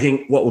ship. I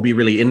think what will be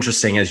really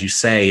interesting, as you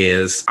say,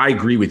 is I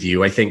agree with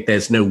you. I think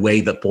there's no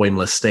way that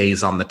Boimler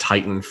stays on the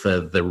Titan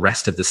for the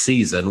rest of the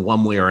season.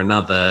 One way or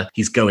another,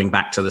 he's going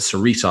back to the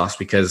Cerritos,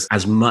 because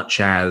as much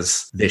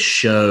as this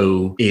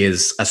show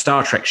is a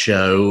Star Trek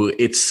show,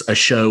 it's a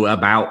show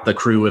about the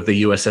crew of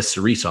the USS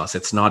Cerritos.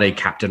 It's not a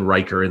Captain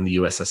Riker in the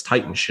USS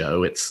Titan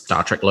show. It's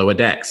Star Trek Lower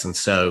Decks. And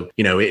so,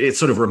 it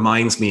sort of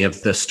reminds me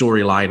of the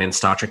storyline in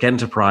Star Trek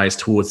Enterprise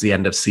towards the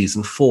end of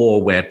season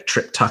 4, where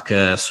Trip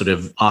Tucker sort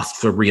of asked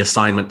for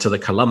reassignment to the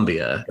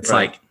Columbia. It's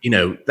right.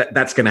 Like,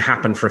 that's going to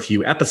happen for a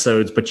few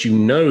episodes, but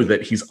that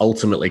he's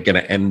ultimately going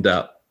to end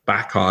up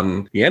back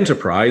on the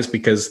Enterprise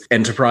because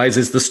Enterprise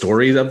is the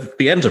story of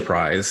the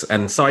Enterprise.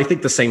 And so I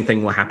think the same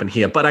thing will happen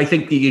here. But I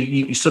think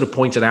you sort of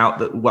pointed out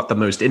that what the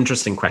most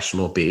interesting question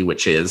will be,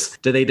 which is,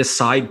 do they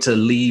decide to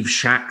leave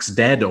Shaxs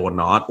dead or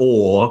not?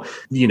 Or,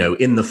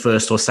 in the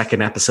first or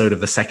second episode of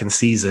the second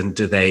season,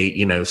 do they,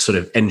 sort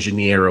of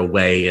engineer a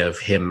way of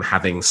him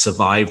having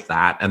survived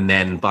that? And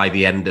then by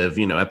the end of,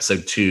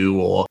 episode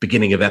 2 or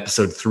beginning of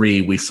episode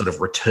 3, we sort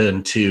of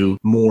return to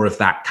more of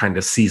that kind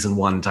of season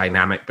 1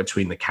 dynamic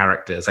between the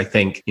characters. I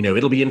think,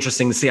 it'll be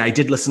interesting to see. I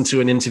did listen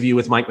to an interview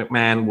with Mike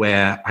McMahon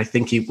where I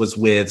think he was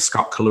with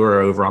Scott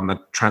Kalura over on the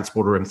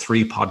Transporter Room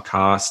 3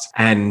 podcast.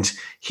 And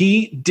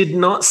he did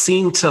not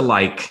seem to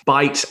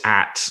bite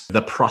at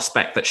the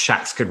prospect that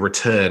Shaxs could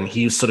return.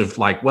 He was sort of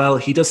well,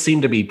 he does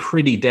seem to be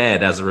pretty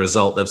dead as a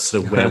result of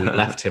sort of where we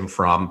left him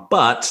from.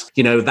 But,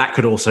 that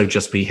could also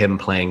just be him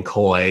playing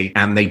coy,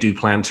 and they do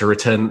plan to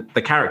return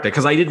the character.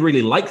 Because I did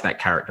really like that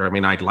character. I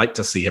mean, I'd like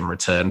to see him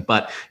return,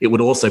 but it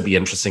would also be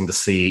interesting to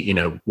see,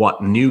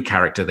 what new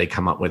character they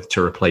come up with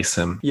to replace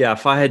him. Yeah,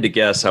 if I had to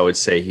guess, I would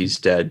say he's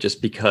dead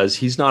just because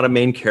he's not a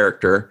main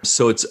character.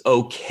 So it's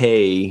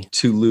okay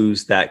to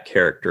lose that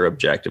character,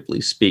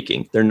 objectively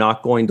speaking. They're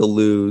not going to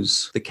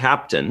lose the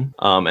captain,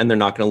 and they're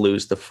not going to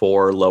lose the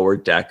 4 lower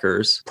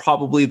deckers.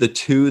 Probably the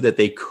 2 that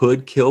they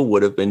could kill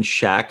would have been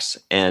Shaxs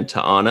and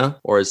T'Ana,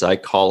 or as I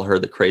call her,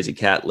 the crazy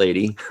cat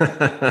lady.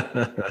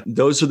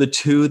 Those are the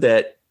 2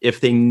 that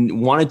if they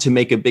wanted to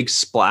make a big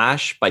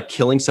splash by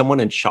killing someone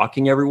and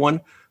shocking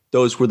everyone,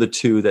 those were the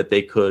 2 that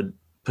they could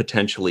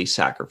potentially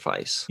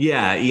sacrifice.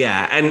 Yeah.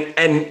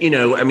 And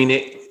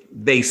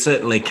they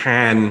certainly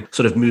can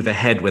sort of move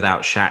ahead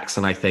without Shaxs,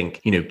 and I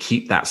think,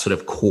 keep that sort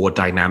of core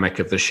dynamic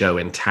of the show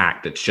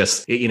intact. It's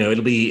just,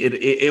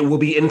 it will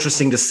be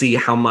interesting to see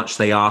how much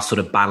they are sort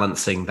of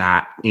balancing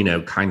that,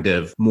 kind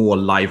of more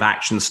live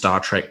action Star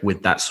Trek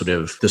with that sort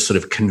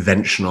of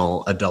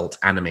conventional adult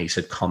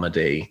animated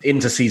comedy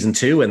into season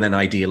 2, and then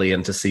ideally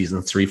into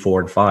season 3,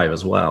 4, and 5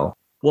 as well.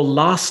 Well,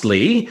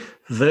 lastly,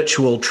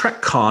 Virtual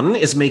TrekCon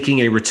is making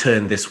a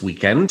return this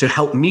weekend to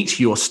help meet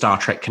your Star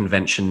Trek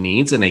convention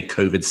needs in a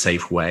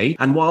COVID-safe way.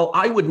 And while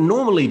I would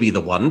normally be the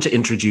one to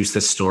introduce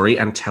this story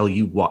and tell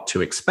you what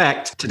to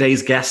expect,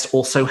 today's guest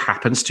also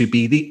happens to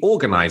be the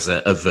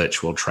organizer of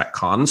Virtual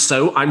TrekCon.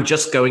 So I'm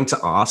just going to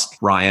ask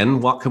Ryan,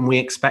 what can we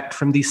expect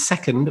from the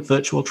second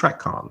Virtual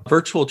TrekCon?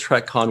 Virtual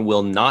TrekCon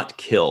will not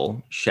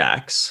kill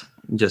Shaxs.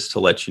 Just to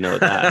let you know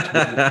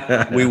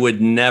that. We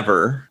would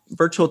never.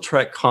 Virtual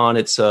TrekCon,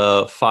 it's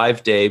a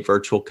 5-day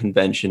virtual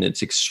convention.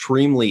 It's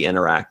extremely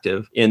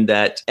interactive in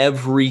that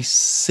every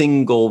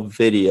single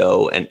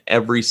video and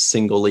every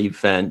single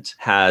event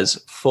has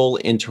full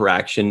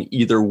interaction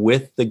either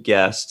with the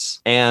guests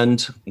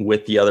and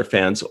with the other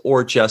fans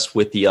or just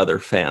with the other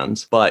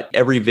fans. But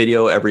every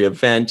video, every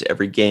event,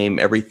 every game,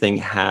 everything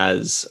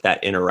has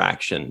that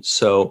interaction.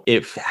 So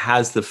it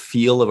has the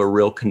feel of a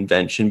real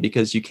convention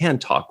because you can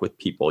talk with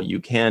people, you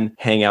can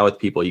hang out with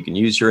people, you can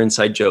use your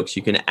inside jokes,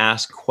 you can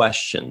ask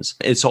questions.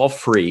 It's all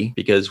free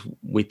because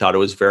we thought it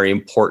was very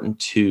important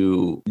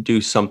to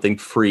do something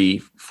free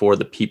for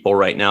the people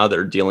right now that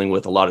are dealing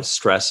with a lot of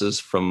stresses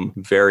from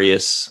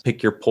various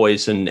pick your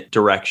poison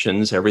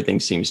directions. Everything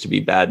seems to be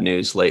bad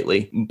news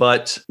lately.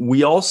 But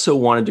we also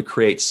wanted to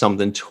create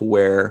something to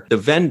where the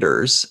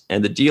vendors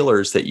and the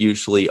dealers that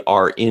usually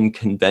are in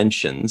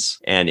conventions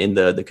and in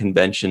the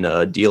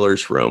convention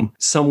dealers room,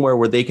 somewhere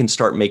where they can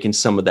start making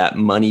some of that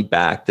money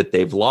back that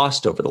they've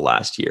lost over the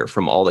last year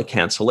from all the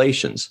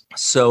cancellations.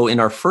 So in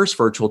our first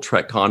Virtual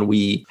TrekCon,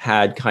 we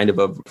had kind of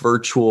a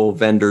virtual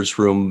vendors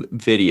room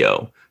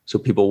video. So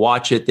people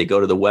watch it, they go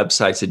to the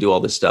websites, they do all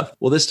this stuff.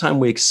 Well, this time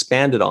we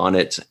expanded on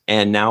it,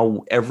 and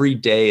now every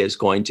day is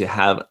going to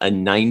have a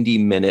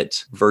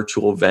 90-minute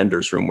virtual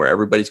vendors room where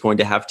everybody's going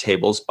to have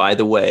tables. By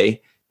the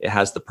way, it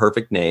has the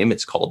perfect name.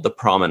 It's called The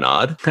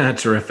Promenade.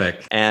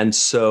 Terrific. And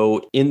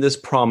so in this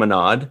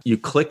promenade, you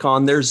click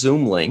on their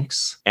Zoom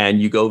links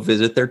and you go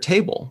visit their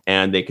table,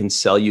 and they can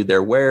sell you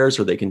their wares,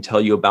 or they can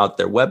tell you about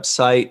their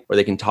website, or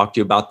they can talk to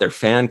you about their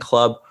fan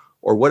club,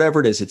 or whatever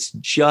it is. It's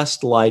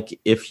just like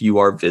if you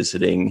are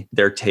visiting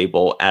their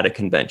table at a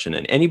convention.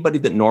 And anybody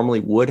that normally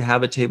would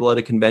have a table at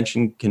a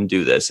convention can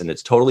do this. And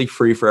it's totally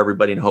free for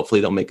everybody. And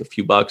hopefully they'll make a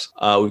few bucks.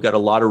 We've got a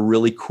lot of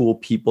really cool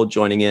people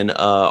joining in.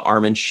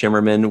 Armin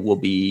Shimmerman will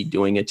be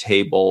doing a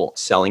table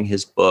selling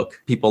his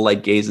book. People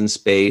like Gaze in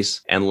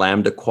Space and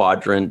Lambda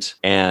Quadrant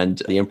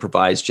and the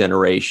Improvised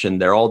Generation,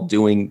 they're all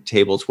doing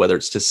tables, whether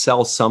it's to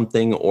sell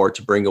something or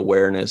to bring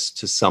awareness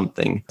to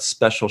something.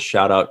 Special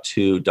shout out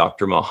to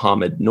Dr.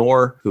 Mohammed Noor,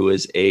 who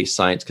is a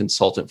science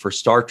consultant for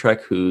Star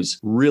Trek, who's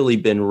really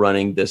been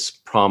running this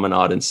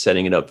promenade and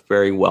setting it up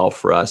very well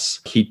for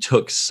us. He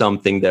took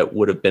something that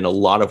would have been a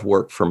lot of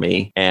work for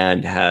me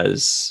and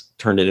has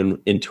turned it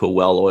into a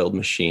well-oiled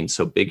machine.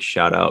 So big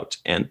shout out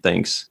and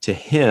thanks to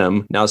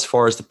him. Now, as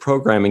far as the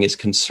programming is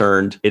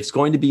concerned, it's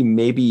going to be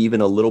maybe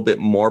even a little bit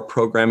more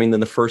programming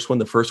than the first one.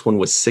 The first one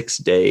was 6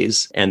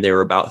 days and they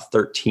were about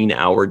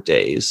 13-hour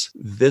days.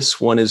 This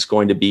one is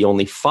going to be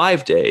only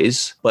 5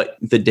 days, but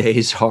the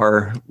days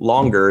are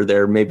longer.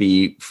 They're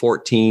maybe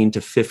 14 to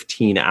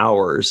 15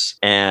 hours.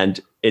 And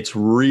it's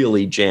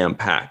really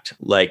jam-packed.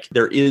 Like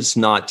there is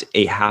not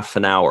a half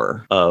an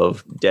hour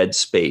of dead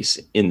space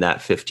in that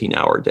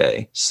 15-hour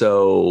day.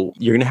 So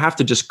you're going to have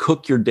to just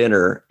cook your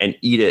dinner and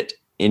eat it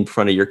in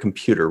front of your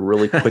computer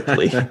really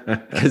quickly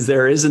because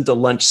there isn't a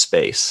lunch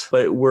space.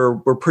 But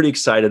we're pretty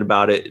excited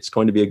about it. It's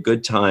going to be a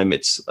good time.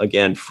 It's,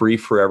 again, free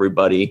for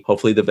everybody.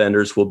 Hopefully the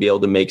vendors will be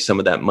able to make some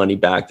of that money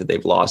back that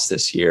they've lost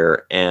this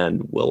year,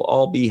 and we'll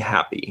all be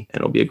happy,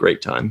 and it'll be a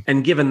great time.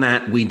 And given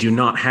that we do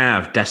not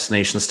have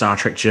Destination Star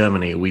Trek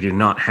Germany, we do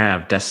not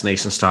have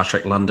Destination Star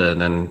Trek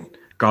London, and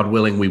God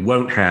willing, we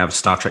won't have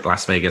Star Trek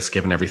Las Vegas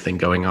given everything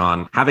going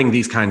on. Having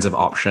these kinds of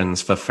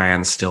options for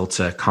fans still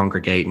to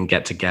congregate and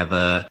get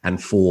together,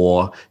 and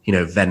for,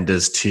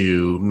 vendors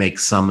to make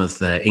some of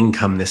the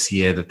income this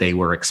year that they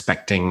were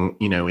expecting,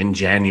 in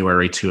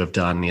January to have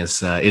done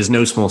is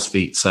no small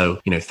feat. So,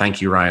 thank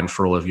you, Ryan,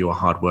 for all of your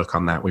hard work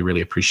on that. We really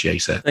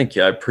appreciate it. Thank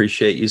you. I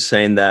appreciate you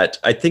saying that.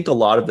 I think a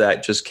lot of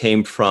that just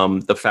came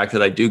from the fact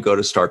that I do go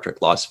to Star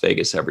Trek Las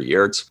Vegas every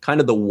year. It's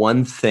kind of the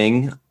one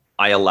thing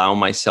I allow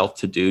myself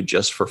to do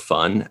just for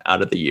fun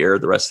out of the year.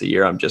 The rest of the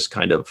year, I'm just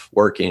kind of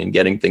working and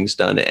getting things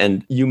done.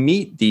 And you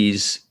meet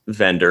these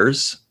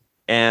vendors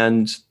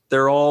and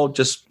they're all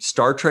just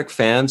Star Trek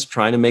fans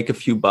trying to make a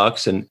few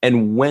bucks.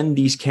 And when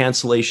these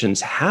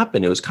cancellations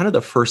happen, it was kind of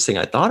the first thing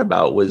I thought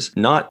about was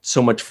not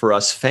so much for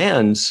us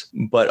fans,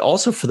 but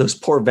also for those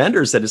poor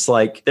vendors that it's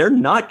like, they're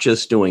not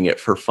just doing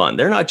it for fun.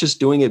 They're not just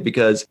doing it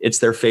because it's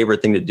their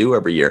favorite thing to do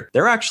every year.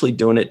 They're actually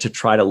doing it to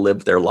try to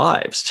live their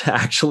lives, to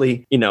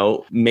actually,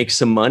 make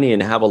some money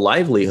and have a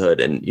livelihood.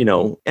 And,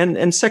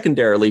 and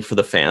secondarily for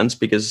the fans,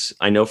 because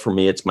I know for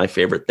me, it's my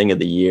favorite thing of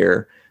the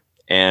year.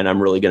 And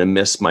I'm really going to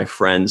miss my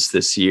friends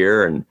this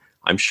year. And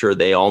I'm sure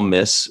they all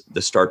miss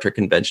the Star Trek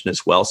convention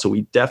as well. So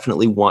we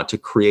definitely want to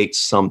create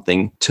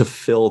something to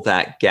fill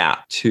that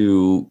gap,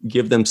 to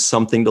give them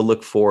something to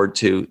look forward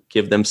to,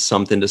 give them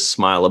something to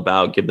smile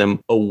about, give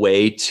them a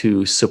way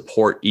to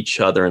support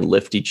each other and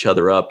lift each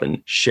other up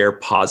and share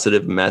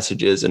positive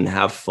messages and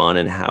have fun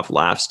and have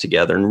laughs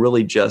together and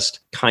really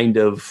just kind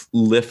of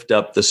lift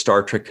up the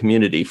Star Trek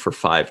community for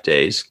 5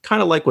 days,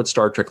 kind of like what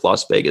Star Trek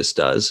Las Vegas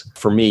does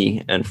for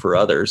me and for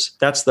others.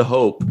 That's the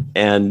hope.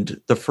 And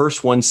the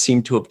first one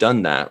seemed to have done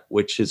that,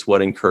 which is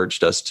what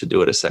encouraged us to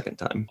do it a second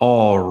time.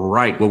 All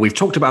right. Well, we've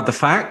talked about the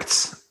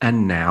facts,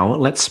 and now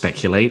let's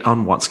speculate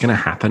on what's going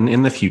to happen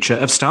in the future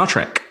of Star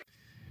Trek.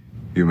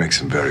 You make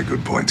some very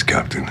good points,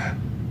 Captain.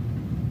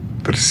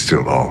 But it's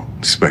still all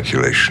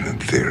speculation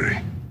and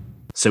theory.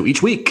 So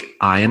each week,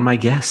 I and my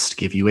guest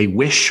give you a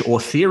wish or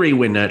theory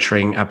we're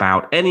nurturing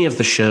about any of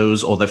the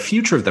shows or the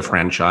future of the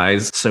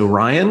franchise. So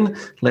Ryan,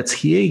 let's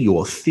hear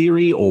your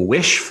theory or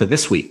wish for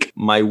this week.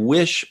 My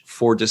wish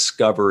for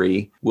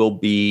Discovery will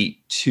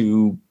be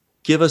to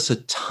give us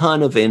a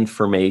ton of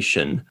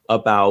information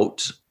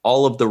about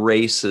all of the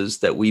races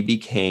that we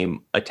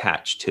became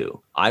attached to.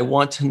 I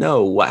want to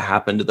know what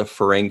happened to the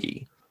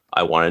Ferengi.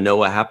 I want to know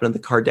what happened to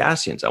the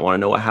Cardassians. I want to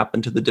know what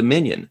happened to the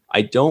Dominion.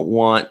 I don't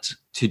want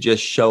to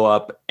just show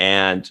up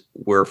and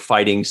we're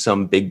fighting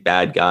some big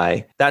bad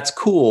guy. That's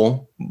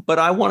cool, but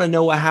I want to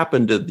know what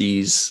happened to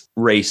these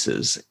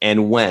races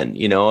and when.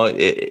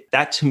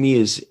 That to me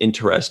is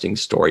interesting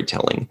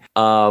storytelling.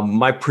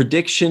 My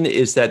prediction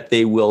is that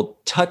they will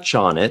touch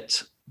on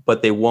it,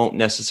 but they won't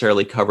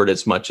necessarily cover it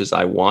as much as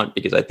I want,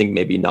 because I think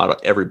maybe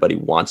not everybody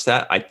wants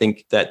that. I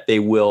think that they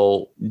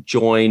will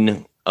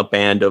join a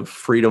band of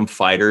freedom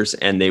fighters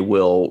and they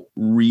will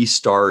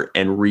restart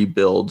and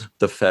rebuild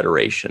the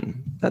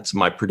Federation. That's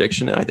my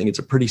prediction. And I think it's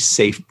a pretty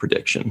safe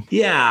prediction.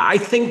 Yeah, I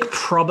think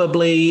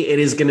probably it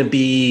is going to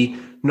be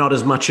not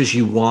as much as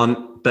you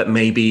want, but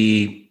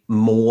maybe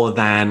more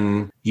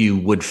than you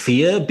would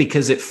fear,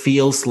 because it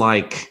feels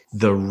like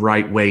the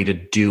right way to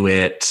do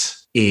it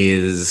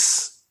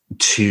is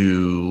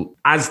to,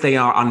 as they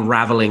are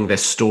unraveling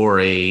this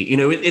story,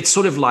 it's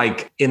sort of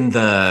like in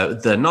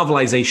the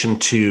novelization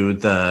to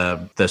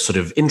the sort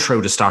of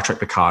intro to Star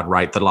Trek Picard,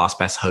 right? The Last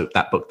Best Hope,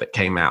 that book that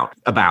came out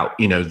about,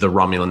 the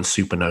Romulan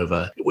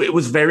supernova. It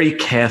was very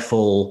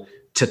careful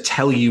to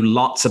tell you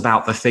lots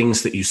about the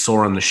things that you saw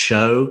on the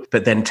show,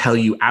 but then tell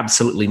you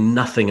absolutely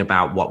nothing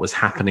about what was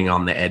happening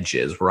on the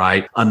edges,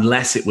 right?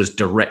 Unless it was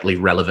directly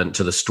relevant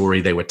to the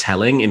story they were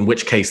telling, in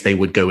which case they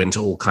would go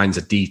into all kinds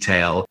of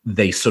detail.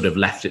 They sort of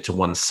left it to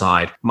one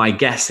side. My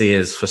guess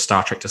is for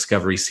Star Trek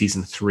Discovery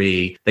Season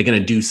 3, they're going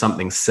to do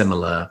something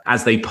similar.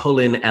 As they pull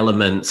in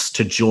elements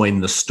to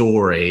join the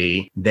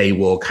story, they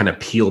will kind of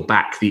peel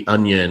back the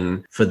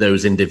onion for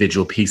those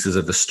individual pieces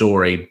of the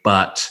story,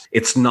 but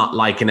it's not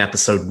like in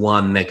episode 1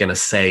 one, they're going to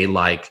say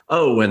like,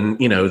 oh, and,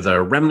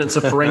 the remnants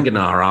of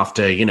Ferenginar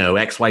after,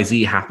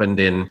 XYZ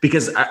happened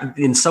because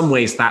in some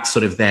ways that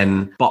sort of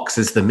then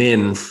boxes them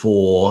in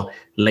for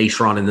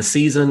later on in the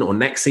season or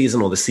next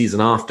season or the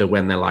season after,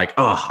 when they're like,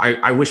 oh,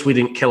 I wish we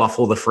didn't kill off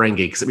all the Ferengi,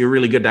 because it'd be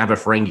really good to have a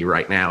Ferengi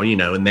right now,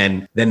 and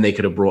then they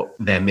could have brought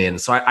them in.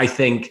 So I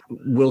think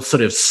we'll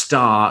sort of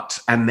start,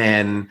 and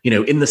then,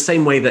 in the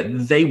same way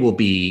that they will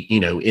be,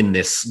 in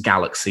this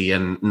galaxy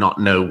and not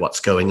know what's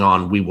going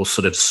on, we will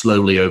sort of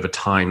slowly over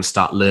time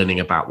start learning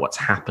about what's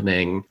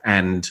happening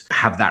and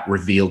have that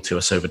revealed to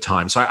us over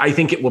time. So I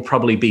think it will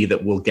probably be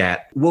that we'll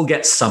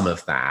get some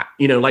of that,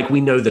 like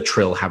we know the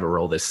Trill have a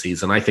role this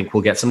season. I think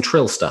we'll get some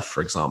Trill stuff,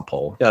 for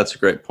example. Yeah, that's a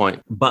great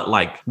point. But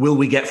like, will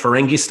we get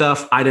Ferengi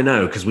stuff? I don't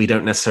know, because we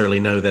don't necessarily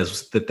know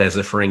there's a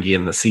Ferengi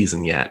in the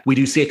season yet. We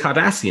do see a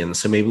Cardassian,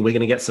 so maybe we're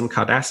going to get some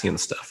Cardassian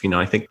stuff.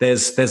 I think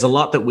there's a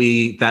lot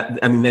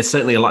there's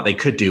certainly a lot they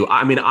could do.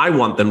 I mean, I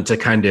want them to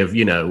kind of,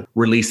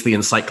 release the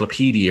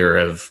encyclopedia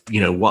of,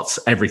 what's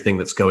everything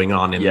that's going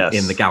on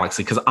in the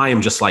galaxy, because I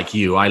am just like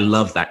you. I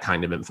love that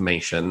kind of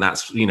information.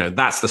 That's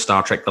the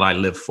Star Trek that I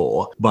live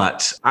for.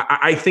 But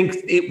I think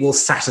it will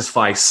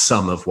satisfy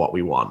some of what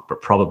we want,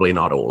 but probably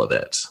not all of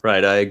it.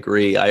 Right, I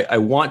agree. I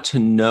want to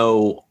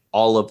know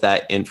all of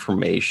that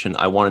information.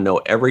 I want to know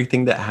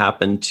everything that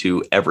happened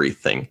to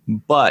everything.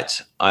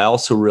 But I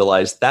also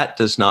realize that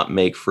does not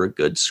make for a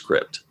good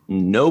script.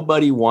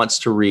 Nobody wants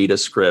to read a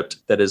script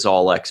that is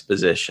all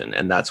exposition,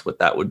 and that's what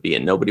that would be.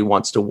 And nobody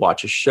wants to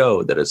watch a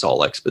show that is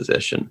all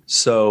exposition.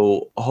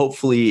 So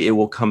hopefully it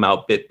will come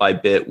out bit by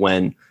bit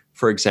when,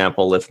 for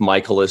example, if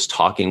Michael is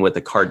talking with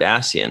a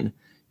Cardassian,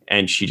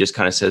 and she just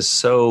kind of says,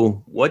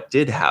 so what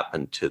did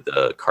happen to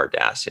the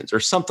Cardassians, or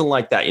something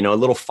like that, a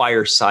little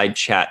fireside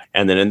chat.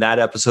 And then in that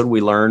episode,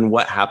 we learn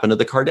what happened to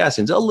the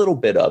Cardassians, a little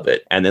bit of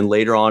it. And then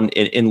later on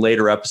in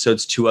later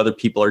episodes, two other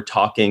people are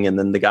talking. And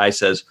then the guy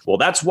says, well,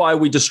 that's why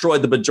we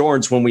destroyed the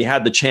Bajorans when we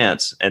had the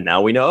chance. And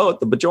now we know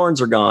the Bajorans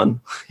are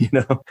gone.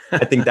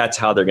 I think that's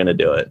how they're going to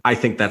do it. I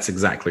think that's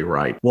exactly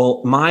right.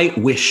 Well, my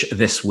wish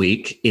this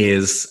week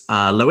is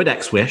Lower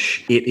Decks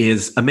wish. It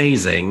is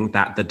amazing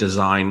that the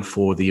design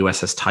for the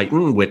USS Titan,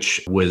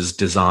 which was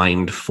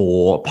designed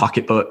for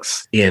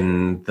pocketbooks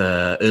in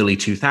the early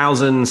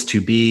 2000s to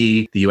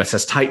be the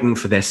USS Titan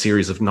for their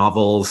series of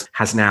novels,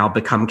 has now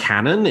become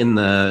canon. In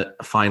the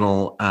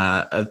final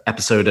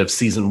episode of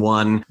season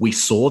 1, we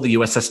saw the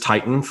USS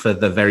Titan for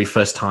the very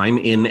first time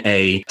in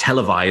a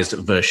televised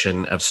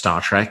version of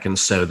Star Trek, and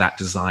so that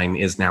design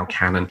is now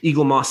canon.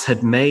 Eaglemoss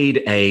had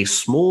made a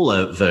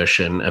smaller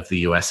version of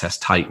the USS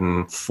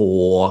Titan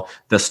for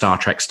the Star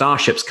Trek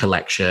Starships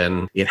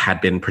collection. It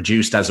had been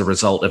produced as a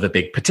result of a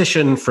big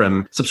petition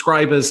from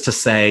subscribers to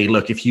say,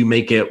 look, if you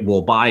make it,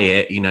 we'll buy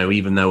it.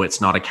 Even though it's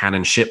not a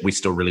canon ship, we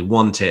still really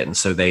want it. And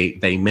so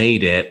they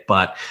made it.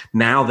 But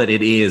now that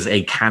it is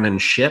a canon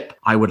ship,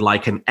 I would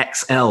like an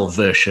XL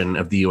version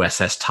of the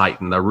USS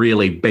Titan, the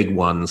really big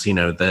ones,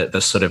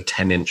 the sort of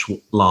 10-inch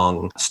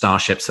long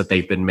starships that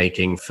they've been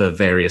making for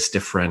various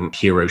different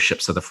hero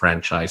ships of the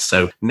franchise.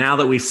 So now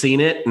that we've seen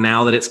it,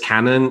 now that it's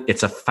canon,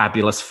 it's a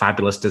fabulous,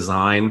 fabulous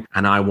design.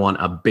 And I want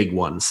a big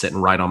one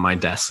sitting right on my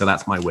desk. So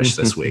that's my wish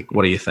this week.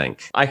 What do you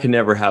think? I can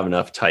never have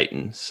enough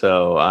Titan.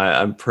 So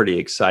I'm pretty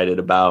excited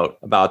about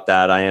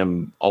that. I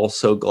am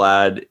also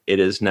glad it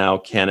is now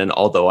canon,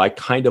 although I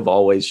kind of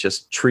always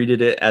just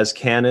treated it as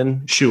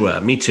canon.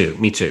 Sure, me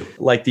too.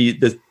 Like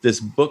this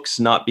book's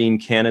not being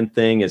canon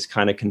thing is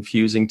kind of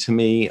confusing to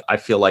me. I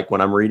feel like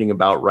when I'm reading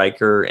about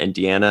Riker and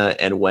Deanna,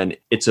 and when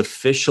it's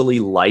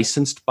officially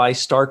licensed by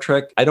Star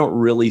Trek, I don't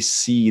really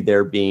see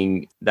there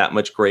being that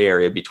much gray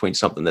area between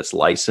something that's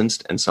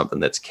licensed and something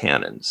that's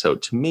canon. So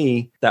to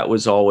me, that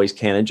was always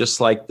canon,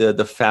 just like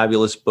the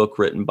fabulous book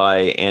written by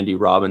Andy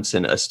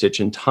Robinson, A Stitch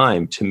in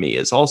Time, to me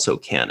is also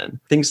canon.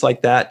 Things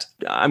like that.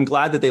 I'm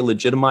glad that they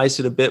legitimized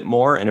it a bit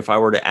more. And if I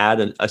were to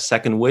add a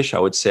second wish, I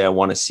would say I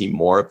want to see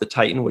more of the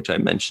Titan, which I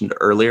mentioned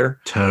earlier.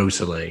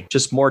 Totally.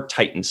 Just more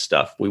Titan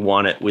stuff. We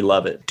want it. We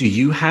love it. Do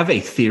you have a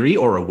theory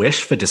or a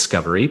wish for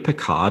Discovery,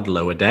 Picard,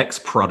 Lower Decks,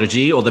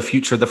 Prodigy, or the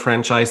future of the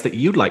franchise that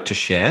you'd like to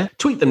share?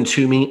 Tweet them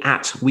to me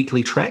at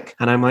Weekly Trek,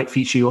 and I might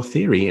feature your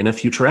theory in a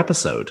future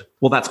episode.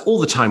 Well, that's all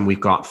the time we've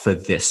got for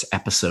this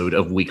episode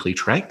of Weekly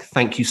Trek.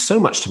 Thank you so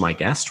much to my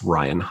guest,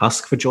 Ryan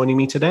Husk, for joining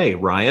me today.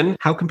 Ryan,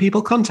 how can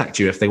people contact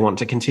you if they want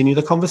to continue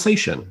the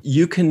conversation?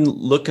 You can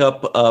look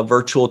up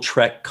Virtual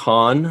Trek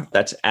Con.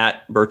 That's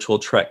at Virtual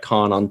Trek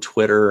Con on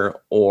Twitter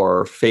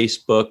or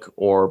Facebook,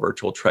 or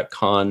Virtual Trek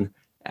Con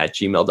at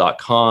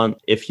gmail.com.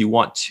 If you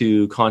want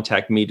to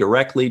contact me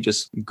directly,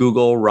 just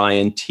Google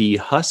Ryan T.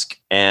 Husk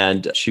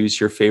and choose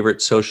your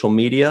favorite social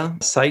media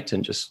site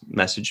and just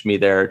message me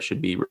there. It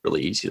should be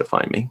really easy to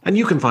find me. And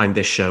you can find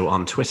this show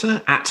on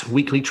Twitter at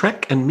Weekly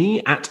Trek and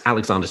me at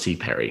Alexander T.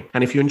 Perry.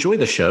 And if you enjoy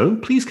the show,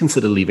 please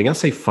consider leaving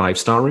us a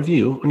 5-star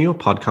review on your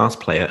podcast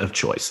player of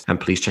choice. And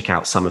please check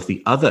out some of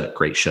the other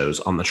great shows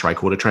on the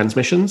Tricorder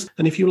Transmissions.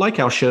 And if you like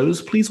our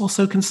shows, please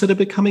also consider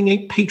becoming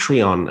a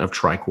Patreon of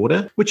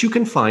Tricorder, which you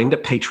can find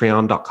at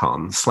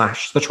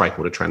patreon.com/the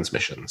Tricorder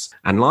Transmissions.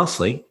 And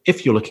lastly,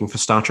 if you're looking for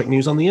Star Trek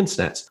news on the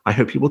internet, I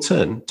hope you will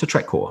turn to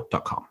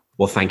trekcore.com.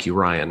 Well, thank you,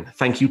 Ryan.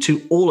 Thank you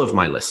to all of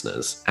my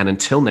listeners. And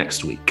until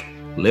next week,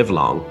 live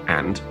long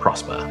and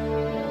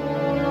prosper.